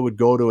dad and I would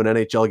go to an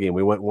NHL game.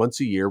 We went once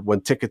a year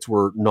when tickets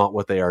were not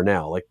what they are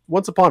now. Like,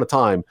 once upon a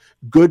time,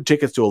 good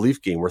tickets to a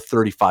Leaf game were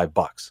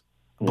 $35,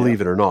 believe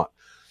it or not.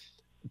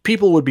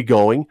 People would be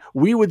going.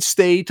 We would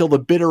stay till the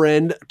bitter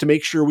end to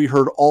make sure we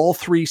heard all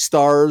 3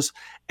 stars.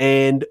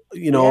 And,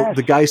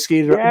 the guy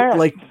skated.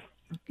 Like,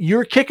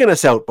 you're kicking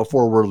us out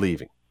before we're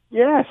leaving.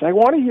 Yes, I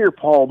want to hear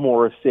Paul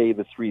Morris say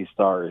the 3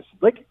 stars.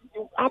 Like,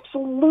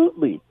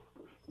 absolutely.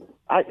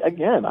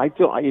 I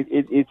feel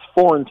it's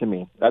foreign to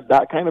me,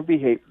 that kind of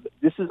behavior.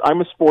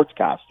 I'm a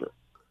sportscaster.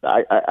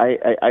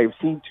 I've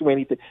seen too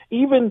many things.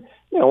 Even,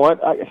 you know what,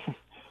 I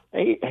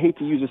hate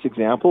to use this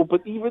example,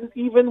 but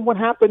even what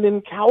happened in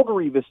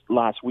Calgary this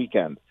last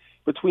weekend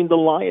between the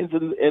Lions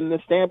and the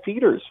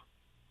Stampeders,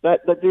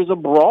 that there's a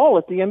brawl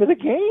at the end of the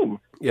game.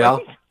 Yeah,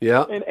 right?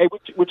 yeah. And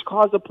which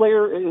caused a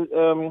player,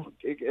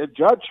 a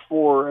judge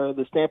for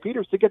the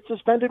Stampeders to get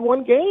suspended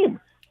 1 game.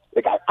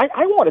 Like,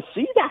 I want to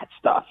see that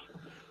stuff.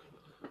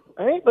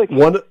 Right? Like,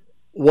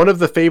 one of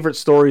the favorite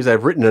stories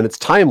I've written, and it's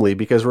timely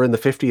because we're in the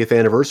 50th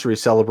anniversary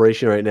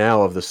celebration right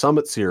now of the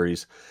Summit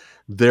series.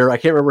 I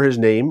can't remember his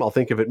name. I'll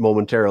think of it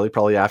momentarily,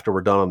 probably after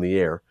we're done on the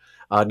air.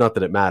 Not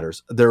that it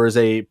matters. There is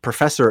a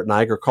professor at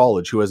Niagara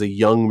College who, as a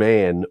young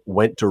man,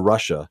 went to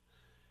Russia,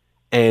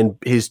 and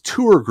his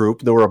tour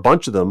group, there were a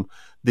bunch of them,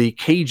 the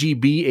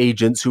KGB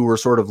agents who were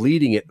sort of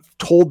leading it,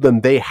 told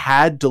them they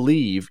had to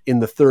leave in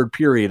the 3rd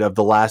period of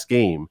the last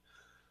game.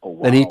 oh,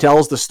 wow. And he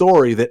tells the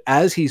story that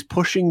as he's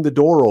pushing the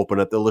door open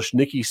at the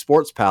Luzhniki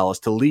Sports Palace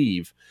to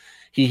leave,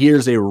 he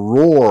hears a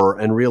roar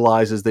and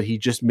realizes that he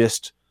just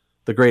missed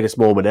the greatest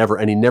moment ever,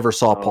 and he never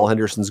saw Paul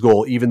Henderson's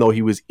goal, even though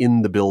he was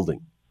in the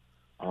building.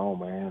 Oh,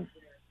 man.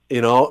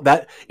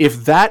 That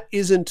if that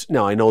isn't,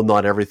 now I know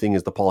not everything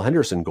is the Paul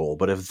Henderson goal,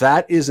 but if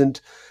that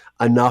isn't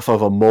enough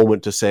of a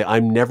moment to say,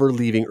 I'm never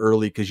leaving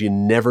early because you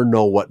never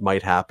know what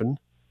might happen,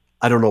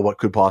 I don't know what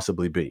could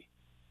possibly be.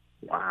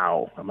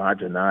 Wow,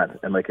 imagine that.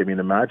 And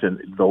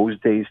imagine those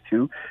days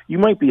too. You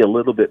might be a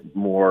little bit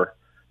more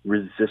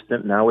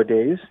resistant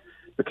nowadays,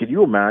 but could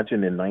you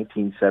imagine in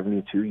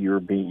 1972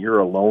 you're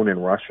alone in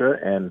Russia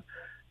and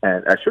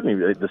I shouldn't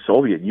even the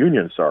Soviet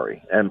Union,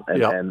 sorry, and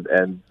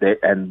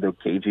the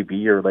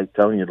KGB are like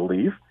telling you to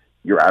leave?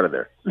 You're out of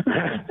there.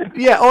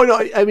 Yeah. Oh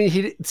no. I mean,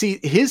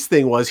 his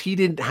thing was he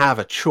didn't have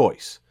a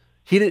choice.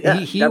 He didn't.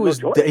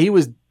 Yeah, he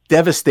was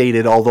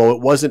devastated, although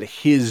it wasn't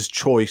his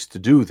choice to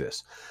do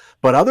this.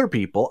 But other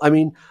people, I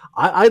mean,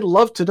 I'd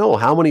love to know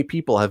how many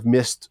people have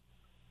missed,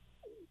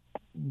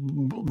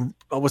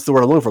 what's the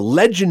word I'm looking for,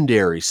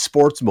 legendary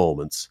sports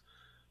moments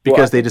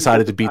because they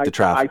decided to beat the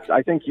traffic.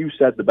 I think you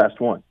said the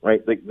best one,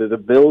 right? The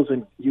Bills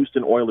and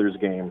Houston Oilers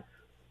game,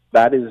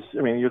 that is,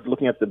 I mean, you're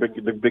looking at the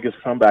biggest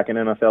comeback in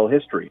NFL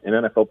history, in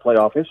NFL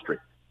playoff history.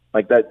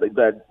 Like that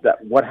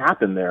what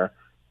happened there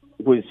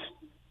was,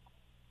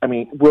 I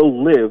mean,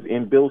 will live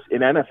in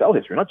NFL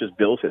history, not just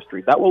Bills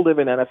history. That will live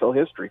in NFL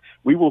history.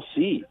 We will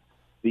see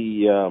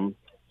the,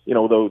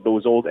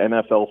 those old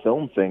NFL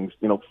film things,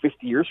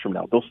 50 years from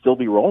now, they'll still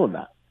be rolling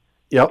that.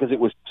 Yeah. Because it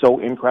was so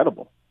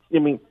incredible. I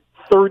mean,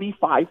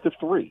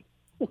 35-3,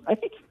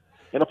 right?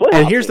 In a playoff.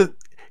 And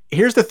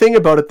here's the thing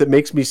about it that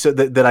makes me so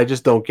that I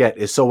just don't get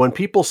is, so when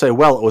people say,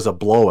 well, it was a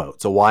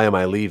blowout, so why am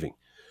I leaving?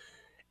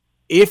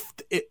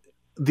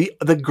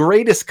 The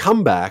greatest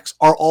comebacks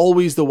are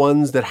always the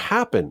ones that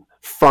happen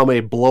from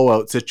a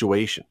blowout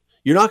situation.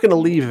 You're not going to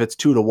leave if it's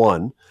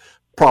 2-1,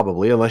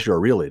 probably, unless you're a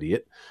real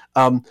idiot.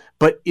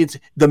 But it's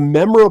the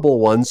memorable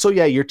ones. So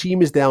yeah, your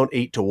team is down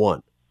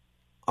 8-1.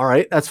 All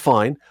right, that's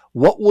fine.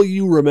 What will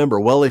you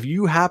remember? Well, if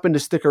you happen to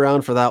stick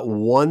around for that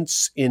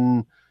once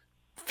in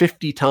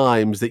 50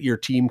 times that your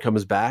team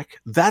comes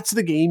back, that's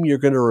the game you're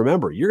going to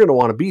remember. You're going to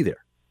want to be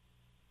there.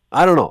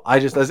 I don't know.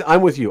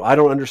 I'm with you. I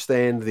don't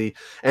understand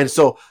and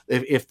so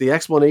if the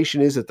explanation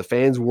is that the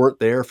fans weren't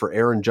there for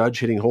Aaron Judge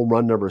hitting home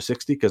run number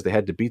 60 because they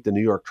had to beat the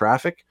New York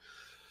Traffic.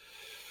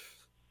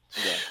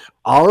 Yeah.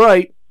 All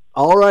right.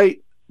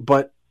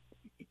 But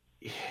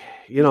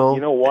you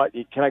know what?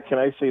 Can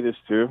I say this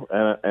too?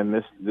 And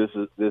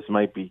this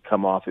might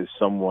come off as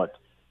somewhat.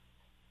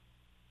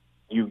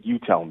 You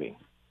tell me.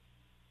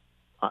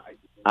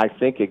 I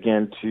think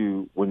again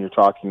too when you're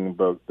talking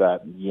about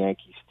that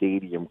Yankee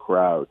Stadium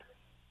crowd.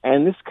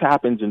 And this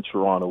happens in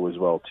Toronto as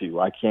well, too.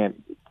 I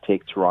can't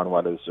take Toronto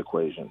out of this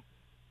equation.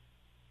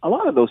 A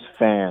lot of those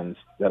fans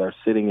that are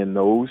sitting in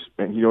those,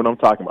 and you know what I'm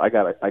talking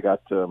about. I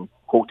got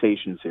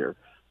quotations here.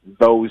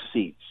 Those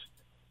seats.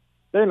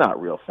 They're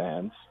not real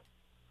fans.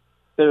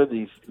 They're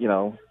these,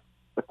 the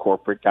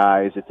corporate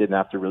guys that didn't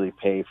have to really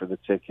pay for the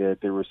ticket.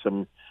 There were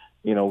some,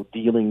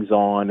 dealings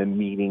on and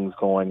meetings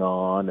going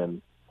on.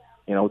 And,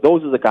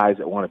 those are the guys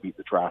that want to beat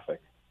the traffic.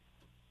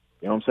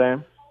 You know what I'm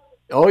saying?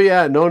 Oh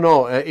yeah,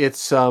 no,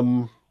 it's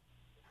I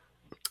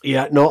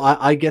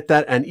get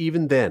that, and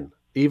even then,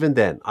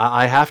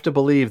 I have to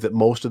believe that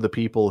most of the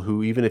people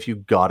who, even if you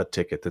got a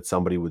ticket, that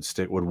somebody would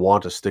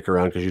want to stick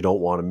around because you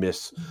don't want to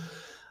miss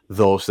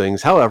those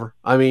things. However,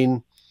 I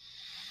mean,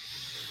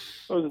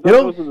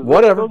 whatever.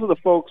 Those are the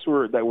folks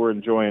that were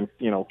enjoying,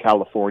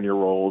 California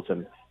rolls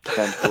and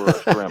tempura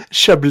shrimp,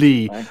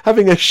 Chablis, right?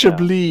 Having a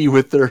Chablis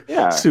with their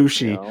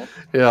sushi.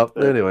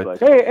 Anyway, like,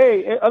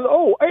 hey,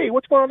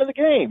 what's going on in the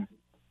game?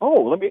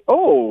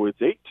 It's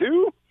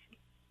 8-2.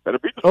 Better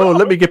beat the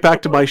let me get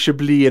back to my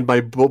Chablis and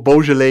my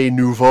Beaujolais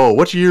Nouveau.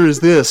 What year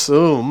is this?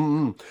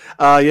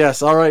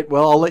 Yes. All right.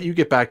 Well, I'll let you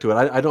get back to it.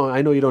 I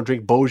know you don't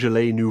drink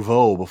Beaujolais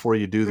Nouveau before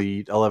you do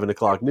the 11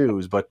 o'clock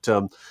news, but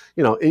in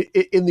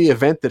the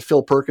event that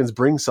Phil Perkins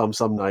brings some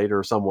night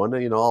or someone,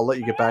 I'll let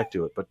you get back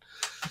to it. But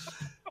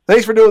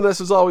thanks for doing this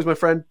as always, my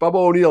friend. Bubba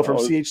O'Neil from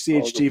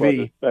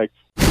CHCH-TV. Thanks.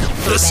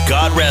 The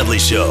Scott Radley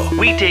Show,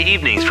 weekday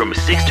evenings from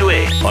 6 to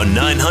 8 on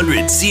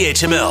 900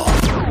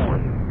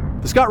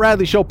 CHML. The Scott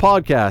Radley Show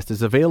podcast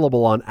is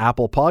available on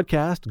Apple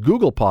Podcast,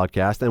 Google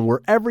Podcast, and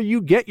wherever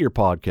you get your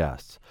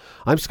podcasts.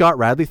 I'm Scott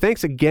Radley.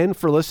 Thanks again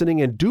for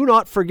listening, and do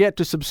not forget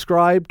to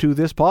subscribe to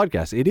this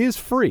podcast. It is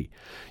free.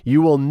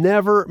 You will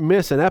never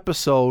miss an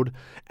episode,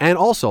 and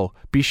also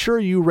be sure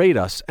you rate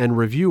us and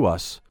review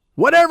us.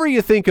 Whatever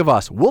you think of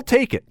us, we'll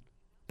take it.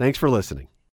 Thanks for listening.